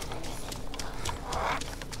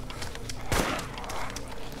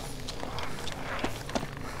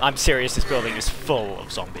 I'm serious, this building is full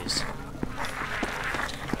of zombies.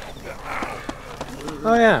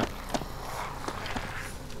 Oh yeah.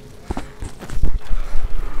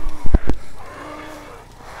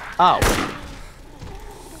 Ow.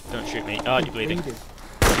 Don't shoot me. Oh, you're bleeding.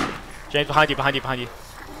 James, behind you, behind you, behind you.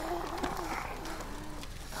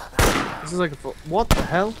 This is like a full... What the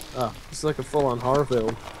hell? Oh, this is like a full-on horror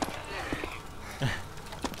film.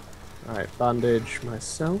 Alright, bandage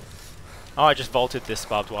myself. Oh, I just vaulted this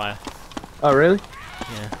barbed wire. Oh, really?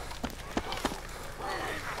 Yeah.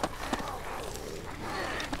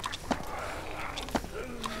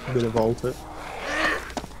 I'm gonna vault it.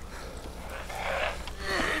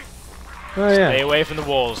 Oh yeah. Stay away from the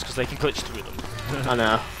walls, because they can glitch through them. I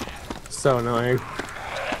know. So annoying.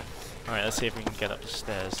 Alright, let's see if we can get up the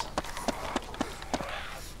stairs.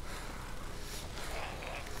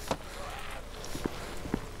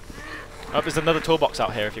 Oh, there's another toolbox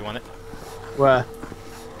out here if you want it. Where?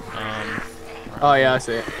 Oh yeah, I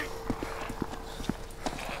see it.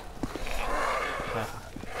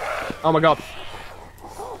 Oh my God.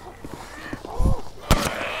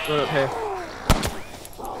 Right up here.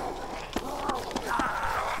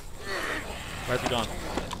 Where have you gone?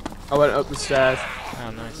 I went up the stairs.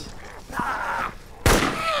 Oh, nice.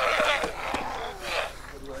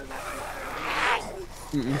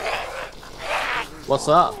 What's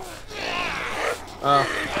that? Oh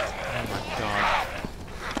my god.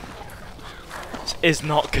 This is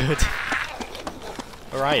not good.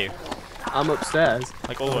 Where are you? I'm upstairs.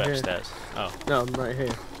 Like all the way here. upstairs. Oh. No, I'm right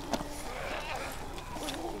here.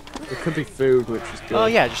 It could be food, which is good. Oh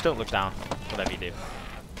yeah, just don't look down. Whatever you do.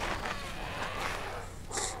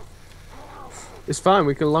 It's fine.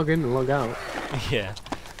 We can log in and log out. Yeah.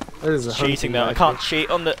 This is a Cheating though. I can't cheat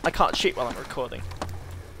on the. I can't cheat while I'm recording.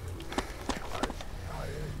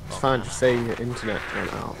 It's fine. Just say your internet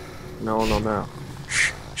went out. No, no.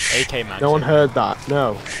 AK mag. No one heard that.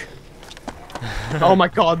 No. Oh my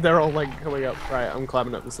god, they're all like coming up. Right, I'm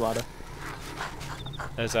climbing up this ladder.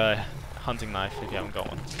 There's a hunting knife if you haven't got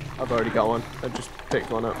one. I've already got one. I just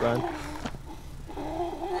picked one up then.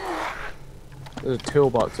 There's a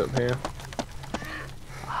toolbox up here.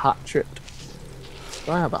 A hatchet.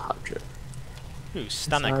 Do I have a hatchet? Ooh,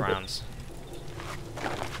 stanek rounds.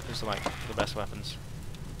 Those are like the best weapons.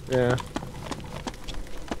 Yeah.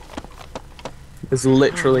 There's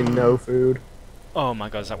literally no food. Oh my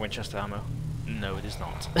god, is that Winchester ammo? No, it is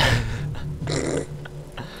not. God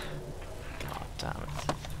damn it.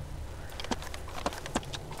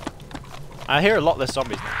 I hear a lot less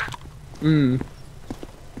zombies now.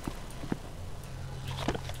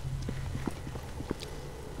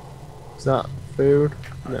 Is that food?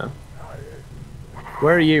 No.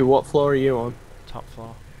 Where are you? What floor are you on? Top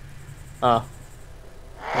floor. Ah.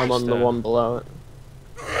 I'm on the one below it.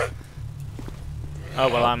 Oh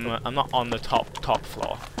well, I'm not on the top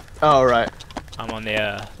floor. Oh right. I'm on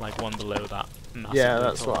the like one below that. Yeah,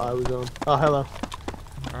 that's what I was on. Oh hello.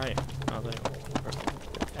 Right. Oh, there.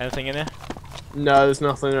 Anything in here? No, there's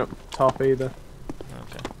nothing up top either.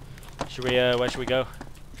 Okay. Should we? Where should we go?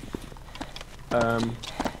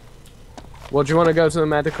 Well, do you want to go to the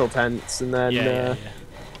medical tents and then? Yeah.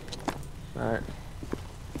 Right.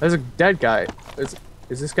 There's a dead guy. Is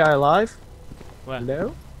this guy alive? Where?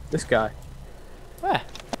 No. This guy. Where?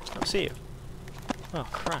 I don't see you. Oh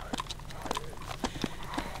crap.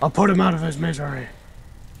 I'll put him out of his misery.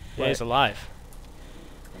 Yeah, he's alive.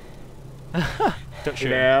 Don't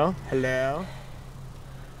shoot him. Hello? Hello?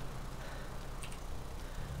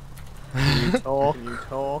 Can you talk? Can you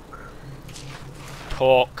talk?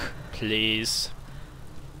 Talk, please.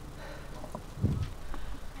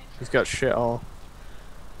 He's got shit all.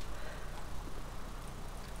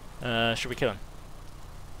 Should we kill him?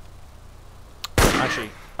 Actually,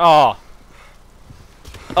 oh,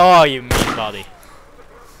 you mean body,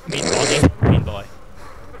 mean boy.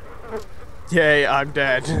 Yay, I'm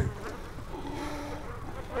dead.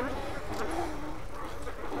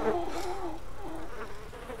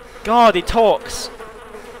 God, he talks.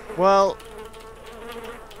 Well,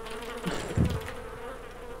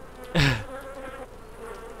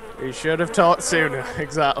 he should have talked sooner.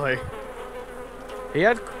 Exactly. He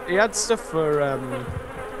had stuff for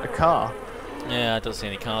a car. Yeah, I don't see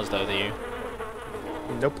any cars though, do you?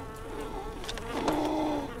 Nope.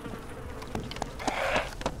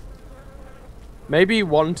 Maybe he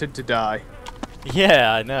wanted to die.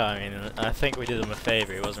 Yeah, I know. I mean, I think we did him a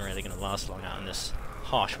favour. He wasn't really going to last long out in this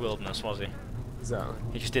harsh wilderness, was he? Exactly.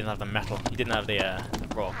 He just didn't have the metal. He didn't have the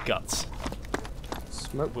raw guts.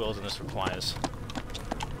 Smoke. Wilderness requires.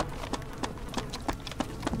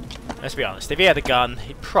 Let's be honest. If he had a gun,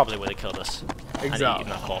 he probably would have killed us. Exactly. And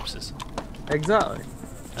eaten our corpses. Exactly.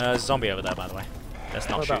 There's a zombie over there, by the way. Let's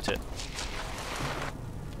not shoot it.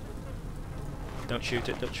 Don't shoot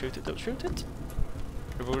it. Don't shoot it. Don't shoot it.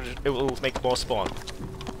 It will make more spawn.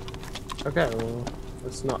 Okay, well,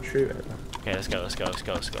 let's not shoot it then. Okay, let's go. Let's go. Let's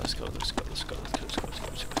go. Let's go. Let's go. Let's go. Let's go. Let's go. Let's go.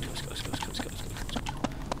 Let's go. Let's go. Let's go. Let's go. Let's go. Let's go.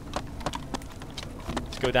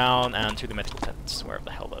 Let's go down and to the medical tents, wherever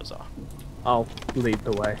the hell those are. I'll lead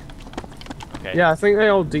the way. Okay. Yeah, I think they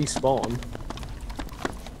all despawn.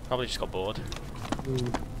 Probably just got bored.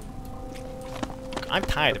 I'm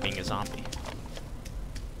tired of being a zombie.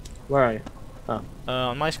 Where are you? Oh.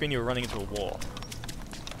 On my screen, you were running into a wall.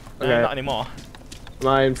 No, Okay. not anymore. Am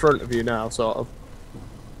I in front of you now, sort of?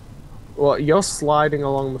 What? You're sliding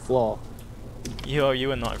along the floor. You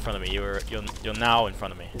are not in front of me. You're now in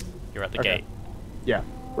front of me. You're at the gate. Yeah.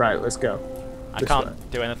 Right. Let's go. I This can't way.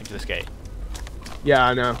 do anything to this gate. Yeah,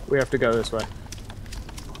 I know. We have to go this way.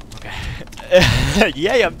 Okay.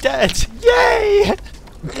 Yay! I'm dead. Yay!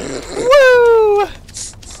 Woo!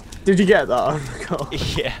 Did you get that? Oh my god.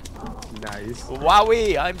 Yeah. Nice.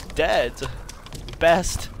 Wowee! I'm dead.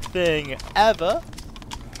 Best thing ever.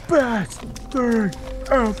 Best thing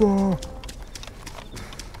ever.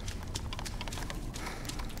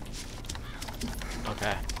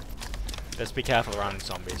 Okay. Let's be careful around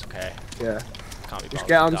zombies, okay? Yeah. can't be bothered Just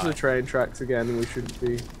get to onto die. the train tracks again and we should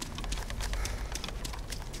be...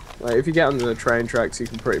 Like, if you get onto the train tracks, you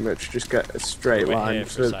can pretty much just get a straight Wait line. here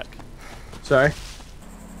for a sec. Sorry?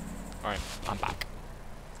 Alright, I'm back.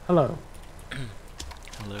 Hello.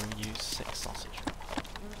 Hello, you sick sausage.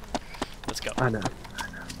 Let's go. I know.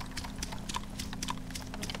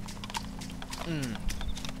 Mm.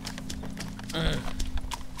 Mm.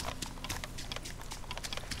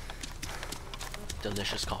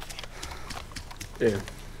 Delicious coffee. Yeah.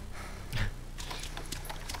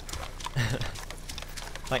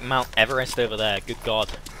 Like Mount Everest over there, good god.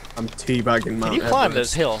 I'm teabagging Mount Can you climb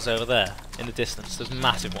those Everest. hills over there in the distance? Those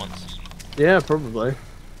massive ones. Yeah, probably.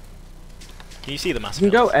 Can you see the You massive can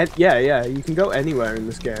go, hills? yeah, you can go anywhere in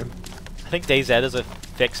this game. I think DayZ is a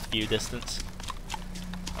fixed view distance.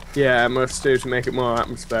 Yeah, I must do to make it more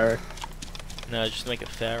atmospheric. No, just to make it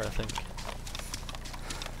fair, I think.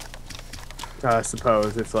 I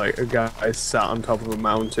suppose if like a guy is sat on top of a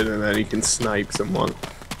mountain and then he can snipe someone.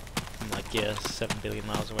 And like, yeah, 7 billion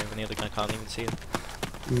miles away when the other guy can't even see him.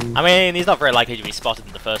 Mm. I mean, he's not very likely to be spotted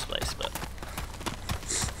in the first place, but...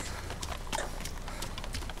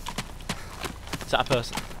 Is that a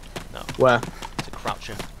person? No, Where? it's a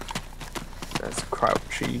croucher. That's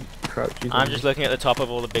crouchy. I'm just looking at the top of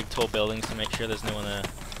all the big tall buildings to make sure there's no one there.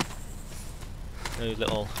 No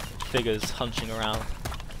little figures hunching around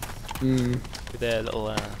with their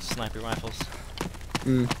little sniper rifles.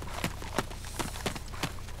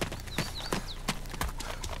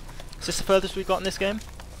 Is this the furthest we've got in this game?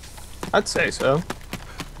 I'd say so.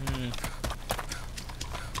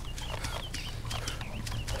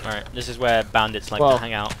 Alright, this is where bandits like Well, to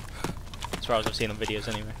hang out. As far as I've seen on videos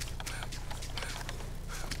anyway.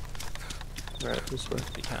 Right, this way.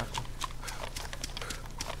 Be careful.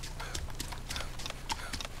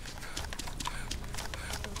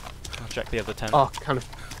 I'll check the other tent. Oh, kind of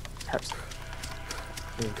Pepsi.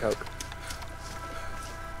 And Coke.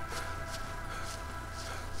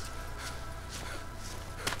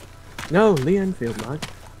 No, Lee Enfield, man.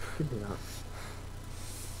 Give me that.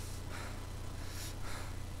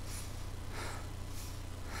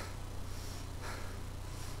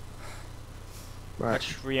 Right,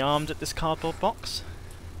 Much rearmed at this cardboard box.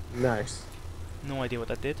 nice. No idea what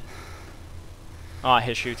that did. Oh, I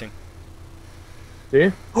hear shooting. Do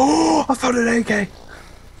you? Oh, I found an AK!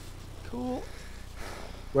 Cool.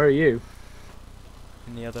 Where are you?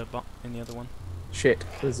 In the other one. Shit,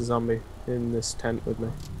 there's a zombie in this tent with me.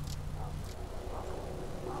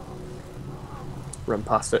 Run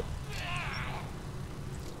past it.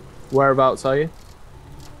 Whereabouts are you?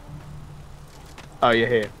 Oh, you're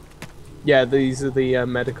here. Yeah, these are the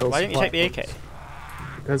medical Why didn't you take the supplies. AK?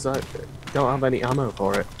 Because I don't have any ammo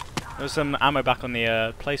for it. There was some ammo back on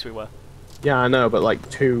the place we were. Yeah, I know, but like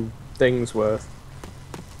 2 things worth.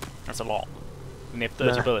 That's a lot. And they have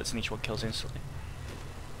 30 Nah. bullets and each one kills instantly.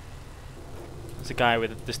 There's a guy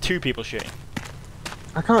with... There's 2 people shooting.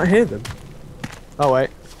 I can't hear them. Oh, wait.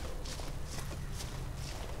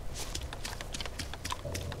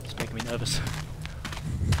 It's making me nervous.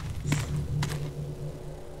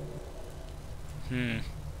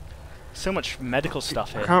 So much medical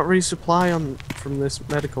stuff I here. can't resupply on from this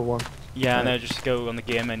medical one. Yeah, Right. no, just go on the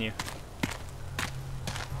gear menu.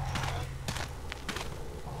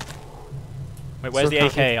 Wait, where's the Still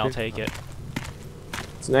AK? can't I'll do take that. it.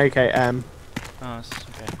 It's an AKM. Oh, that's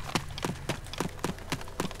okay.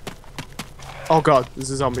 Oh god,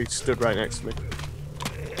 there's a zombie stood right next to me.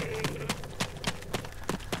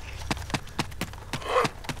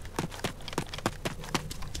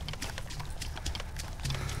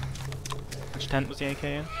 Which tent was the AK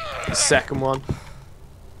in? The second one.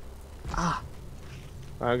 Ah.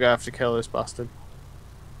 I'm gonna have to kill this bastard.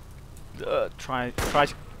 Try.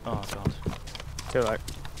 Oh god. Too late.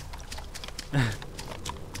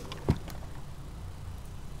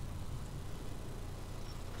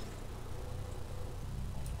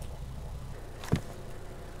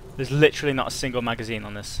 There's literally not a single magazine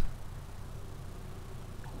on this.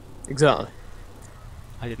 Exactly.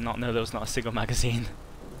 I did not know there was not a single magazine.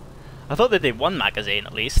 I thought they did 1 magazine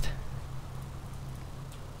at least.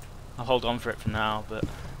 I'll hold on for it for now, but...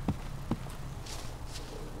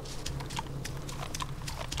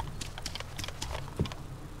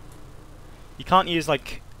 You can't use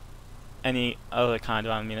like any other kind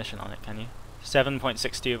of ammunition on it, can you?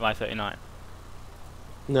 7.62 by 39.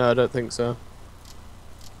 No, I don't think so.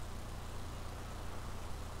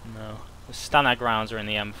 No. The Stanag rounds are in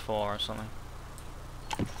the M4 or something.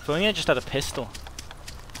 If only I just had a pistol.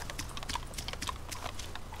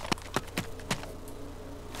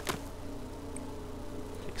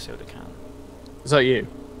 Big soda can. Is that you?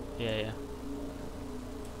 Yeah, yeah.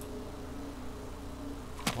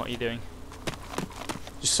 What are you doing?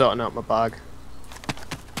 Just sorting out my bag.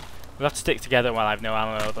 We'll have to stick together while I have no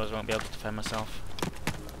ammo, otherwise I won't be able to defend myself.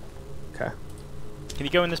 Okay. Can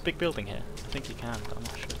you go in this big building here? I think you can, but I'm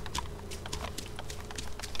not sure.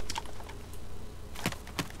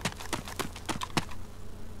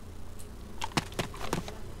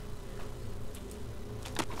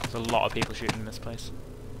 There's a lot of people shooting in this place.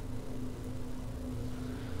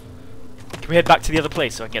 Can we head back to the other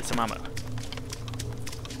place so I can get some ammo?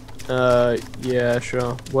 Yeah,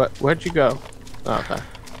 sure. Where'd you go? Oh, okay.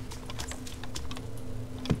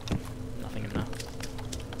 Nothing in there.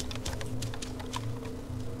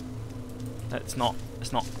 Let's not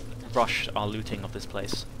rush our looting of this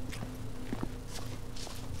place.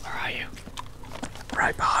 Where are you?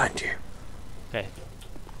 Right behind you. Okay.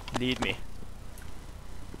 Lead me.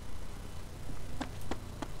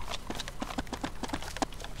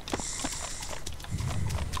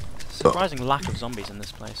 Surprising lack of zombies in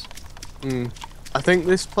this place. I think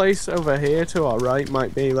this place over here to our right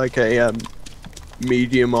might be like a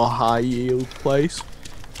medium or high yield place.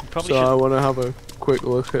 Probably so I want to have a quick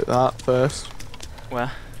look at that first.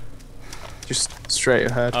 Where? Just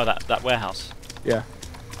straight ahead. Oh, that warehouse. Yeah.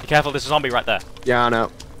 Be careful, there's a zombie right there. Yeah, I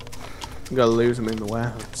know. I'm gonna lose him in the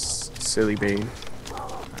warehouse. Silly bean.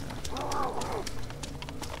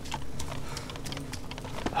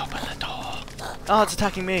 Open the door. Oh, it's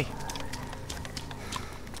attacking me.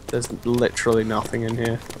 There's literally nothing in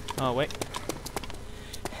here. Oh, wait.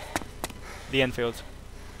 The Enfield.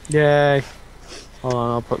 Yay. Hold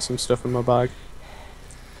on, I'll put some stuff in my bag.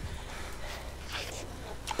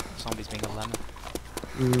 Zombies being a lemon.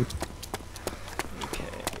 Okay.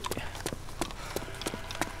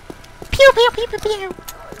 Pew pew pew pew pew.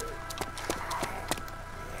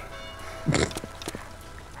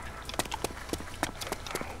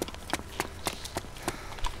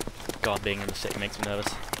 God, being in the city makes me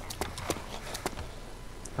nervous.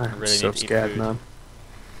 I'm really so need to eat scared, food. man.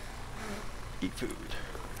 Eat food.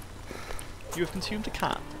 You have consumed a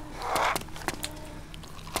cat.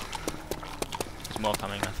 There's more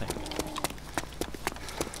coming, I think.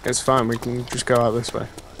 It's fine, we can just go out this way.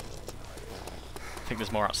 I think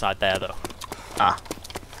there's more outside there, though. Ah.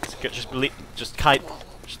 Just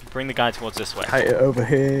bring the guy towards this way. Kite it over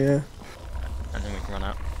here. And then we can run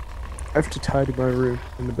out. I have to tidy my room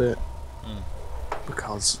in a bit. Mm.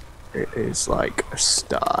 Because it is like a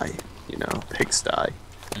sty, you know, pigsty.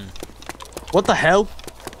 Mm. What the hell?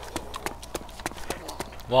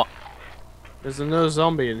 What? There's another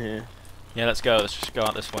zombie in here. Yeah, let's go. Let's just go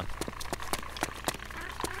out this one.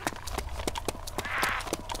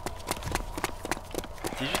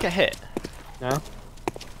 Did you just get hit? No?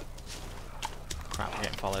 Crap, we're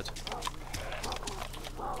getting followed.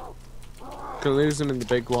 Can lose him in the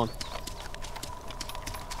big one.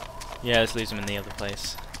 Yeah, let's lose him in the other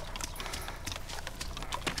place.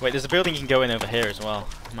 Wait, there's a building you can go in over here as well.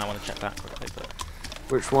 I might want to check that quickly, but...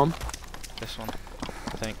 Which one? This one,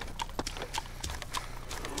 I think.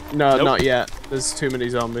 No, Nope. not yet. There's too many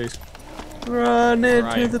zombies. Run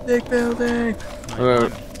into the big building!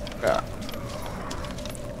 Yeah.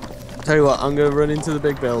 Tell you what, I'm gonna run into the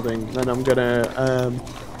big building, then I'm gonna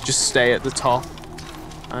just stay at the top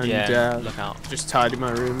and yeah, look out. just tidy my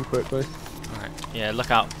room quickly. Alright, yeah, look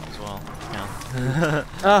out as well. Yeah.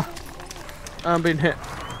 Ah! I'm being hit.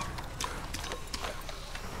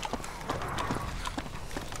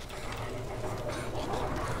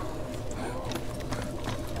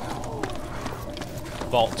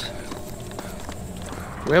 Vault.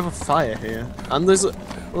 We have a fire here, and there's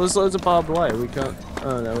loads of barbed wire. We can't.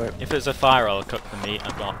 Oh no, wait. If there's a fire, I'll cook the meat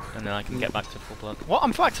I've got, and then I can get back to full blood. What?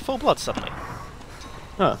 I'm back to full blood suddenly?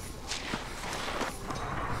 Huh.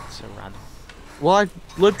 So random. Well, I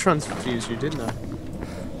blood transfused you, didn't I?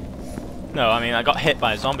 No, I mean, I got hit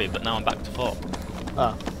by a zombie, but now I'm back to full.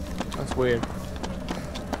 Ah, that's weird.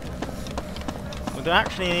 Were there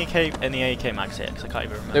actually any AK mags here? Because I can't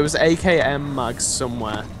even remember. There was AKM mags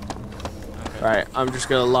somewhere. Okay. Right, I'm just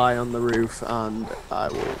gonna lie on the roof and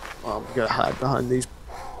I'm gonna hide behind these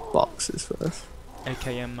boxes first.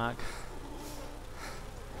 AKM mag.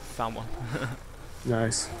 Found one.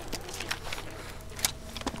 Nice.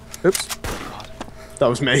 Oops. God. That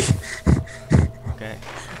was me. Okay.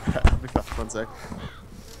 I'll be back 1 sec.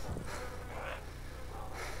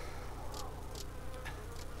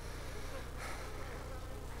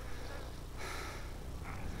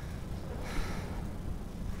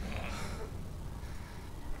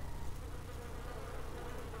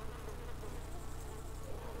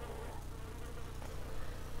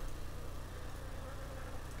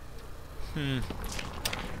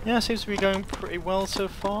 Yeah, seems to be going pretty well so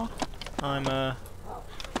far. I'm,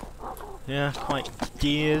 yeah, quite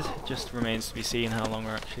geared. Just remains to be seen how long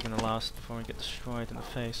we're actually going to last before we get destroyed in the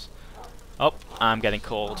face. Oh, I'm getting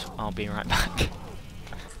called. I'll be right back.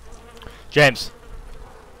 James.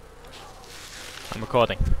 I'm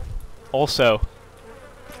recording. Also,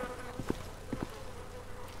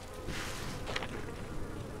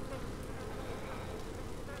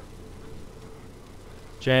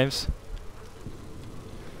 James.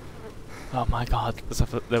 Oh my god,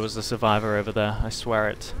 there was a survivor over there. I swear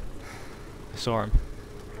it. I saw him.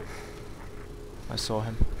 I saw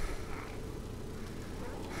him.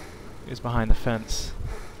 He was behind the fence.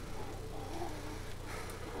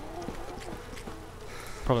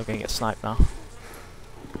 Probably gonna get sniped now.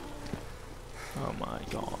 Oh my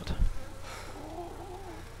god.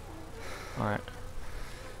 Alright.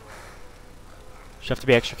 Just have to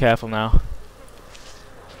be extra careful now.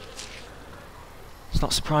 It's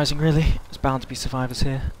not surprising really. There's bound to be survivors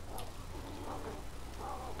here.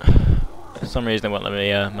 For some reason they won't let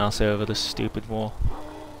me mouse over this stupid wall.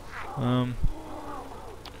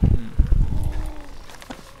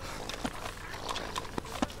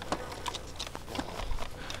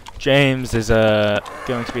 James is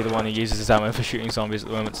going to be the one who uses his ammo for shooting zombies at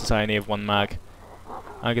the moment, since I only have one mag.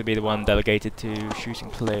 I'm going to be the one delegated to shooting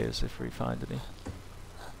players if we find any.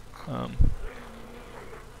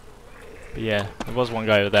 But yeah, there was one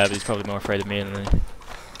guy over there, but he's probably more afraid of me than me.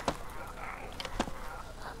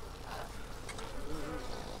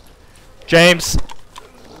 James!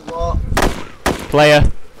 What? Player!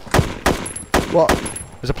 What?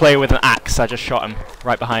 There's a player with an axe, I just shot him,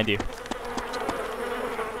 right behind you.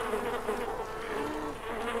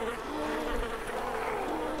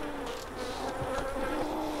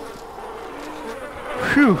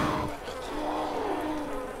 Phew!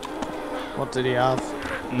 What did he have?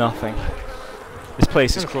 Nothing. This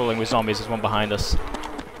place is crawling with zombies, there's one behind us.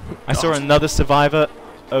 I saw another survivor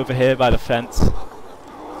over here by the fence.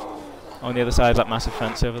 On the other side of that massive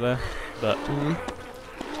fence over there. But can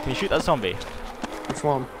you shoot that zombie? Which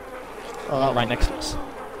one? Oh, that right next to us.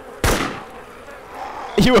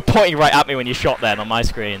 You were pointing right at me when you shot then on my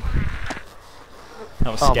screen.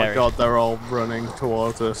 That was scary. Oh my god, they're all running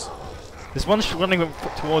towards us. There's one running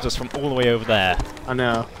towards us from all the way over there. I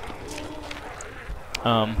know.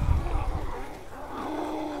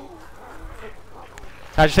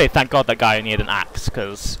 I just say thank god that guy only had an axe,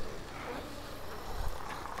 because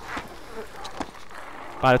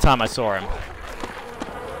by the time I saw him,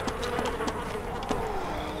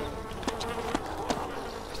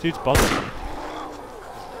 this dude's bothering him.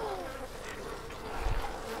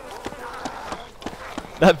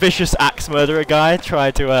 That vicious axe murderer guy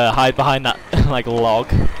tried to hide behind that like log.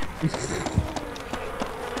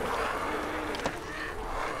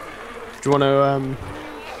 Do you want to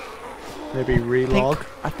maybe relog?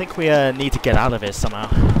 I think we need to get out of here somehow.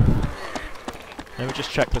 Let me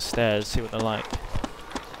just check the stairs, see what they're like.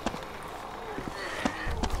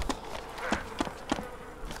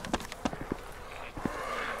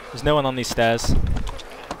 There's no one on these stairs.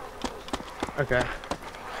 Okay.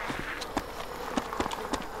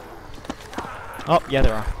 Oh, yeah,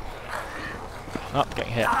 there are. Oh,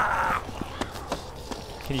 getting hit.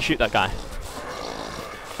 Can you shoot that guy?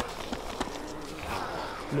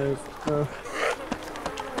 No.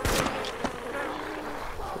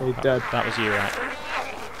 He's dead. That was you, right?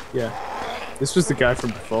 Yeah. This was the guy from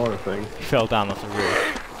before, I think. He fell down off the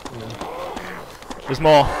roof. Yeah. There's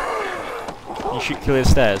more. Can you shoot clear the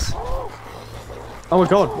stairs? Oh my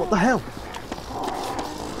god, what the hell?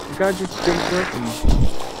 The guy just jumped up and...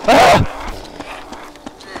 Ah!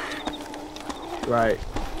 Right.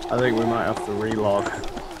 I think we might have to relog.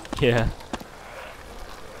 Yeah.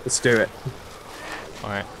 Let's do it.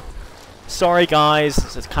 Alright. Sorry guys,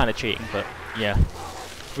 it's kind of cheating, but yeah.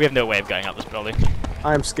 We have no way of going up this building.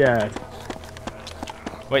 I'm scared.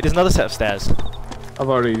 Wait, there's another set of stairs. I've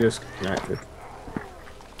already disconnected.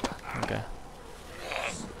 Okay.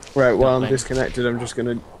 Right, while I'm disconnected, I'm just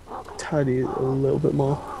gonna tidy it a little bit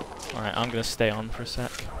more. Alright, I'm gonna stay on for a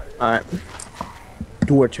sec. Alright.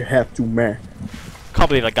 Do what you have to, man. Can't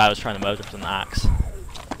believe that guy was trying to murder us with an axe.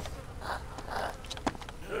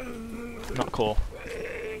 Not cool.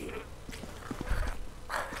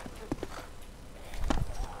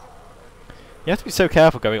 You have to be so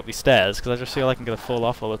careful going up these stairs, because I just feel like I'm going to fall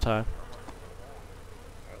off all the time.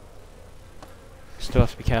 Still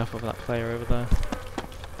have to be careful of that player over there.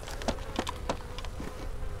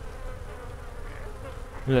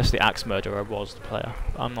 Unless the axe murderer was the player,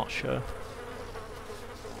 but I'm not sure.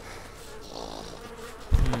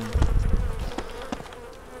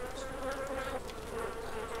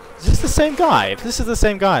 Is this the same guy? If this is the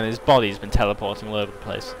same guy, then his body's been teleporting all over the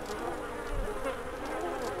place.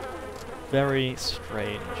 very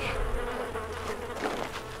strange.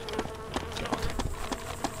 God.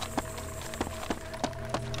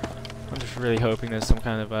 I'm just really hoping there's some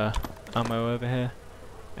kind of ammo over here.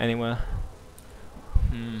 Anywhere.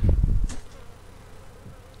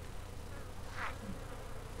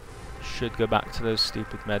 Should go back to those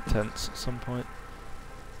stupid med tents at some point.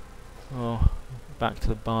 Or back to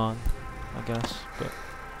the barn, I guess. But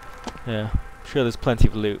yeah, I'm sure there's plenty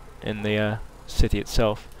of loot in the city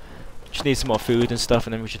itself. Just need some more food and stuff,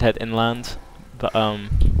 and then we should head inland. But yeah,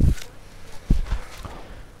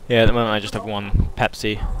 at the moment I just have one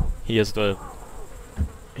Pepsi. Here's the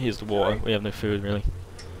water. We have no food really.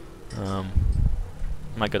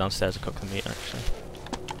 Might go downstairs and cook the meat actually,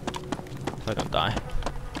 if I don't die.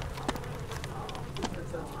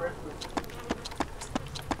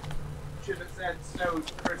 Should have said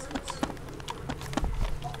snow's Christmas.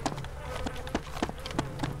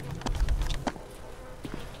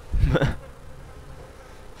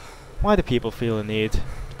 Why do people feel the need to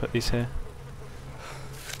put these here?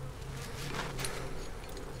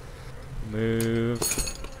 Move.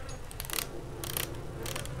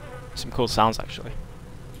 Some cool sounds actually.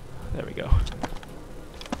 There we go.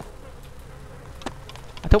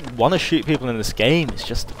 I don't want to shoot people in this game, it's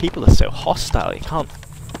just the people are so hostile, you can't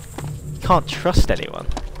trust anyone.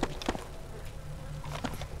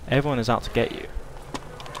 Everyone is out to get you.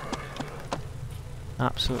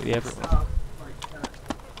 Absolutely everyone.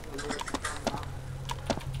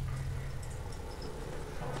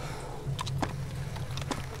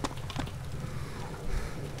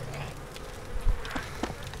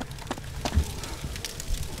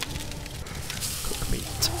 Cook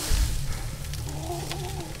meat.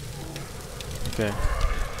 Okay.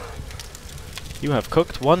 You have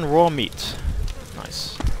cooked 1 raw meat.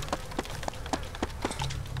 Nice.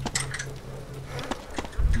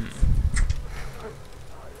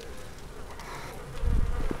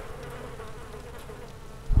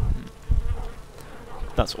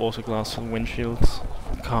 That's auto glass for the windshields.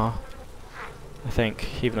 Car. I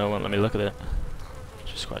think, even though it won't let me look at it.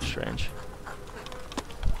 Which is quite strange.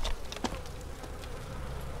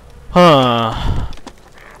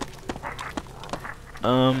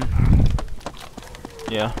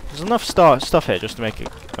 Yeah, there's enough stuff here just to make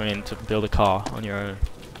it, to build a car on your own.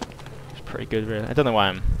 It's pretty good really. I don't know why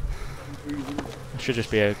I should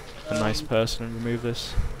just be a nice person and remove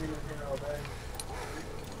this.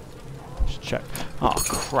 Just check. Oh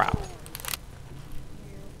crap.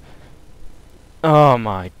 Oh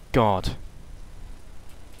my god.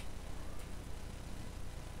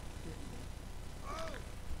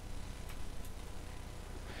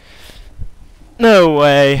 No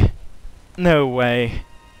way. No way.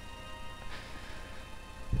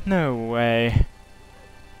 No way.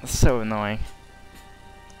 That's so annoying.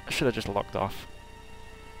 I should have just locked off.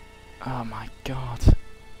 Oh my god.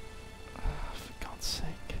 Oh, for God's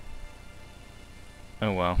sake.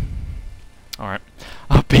 Oh well. Alright.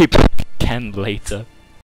 I'll be back again later.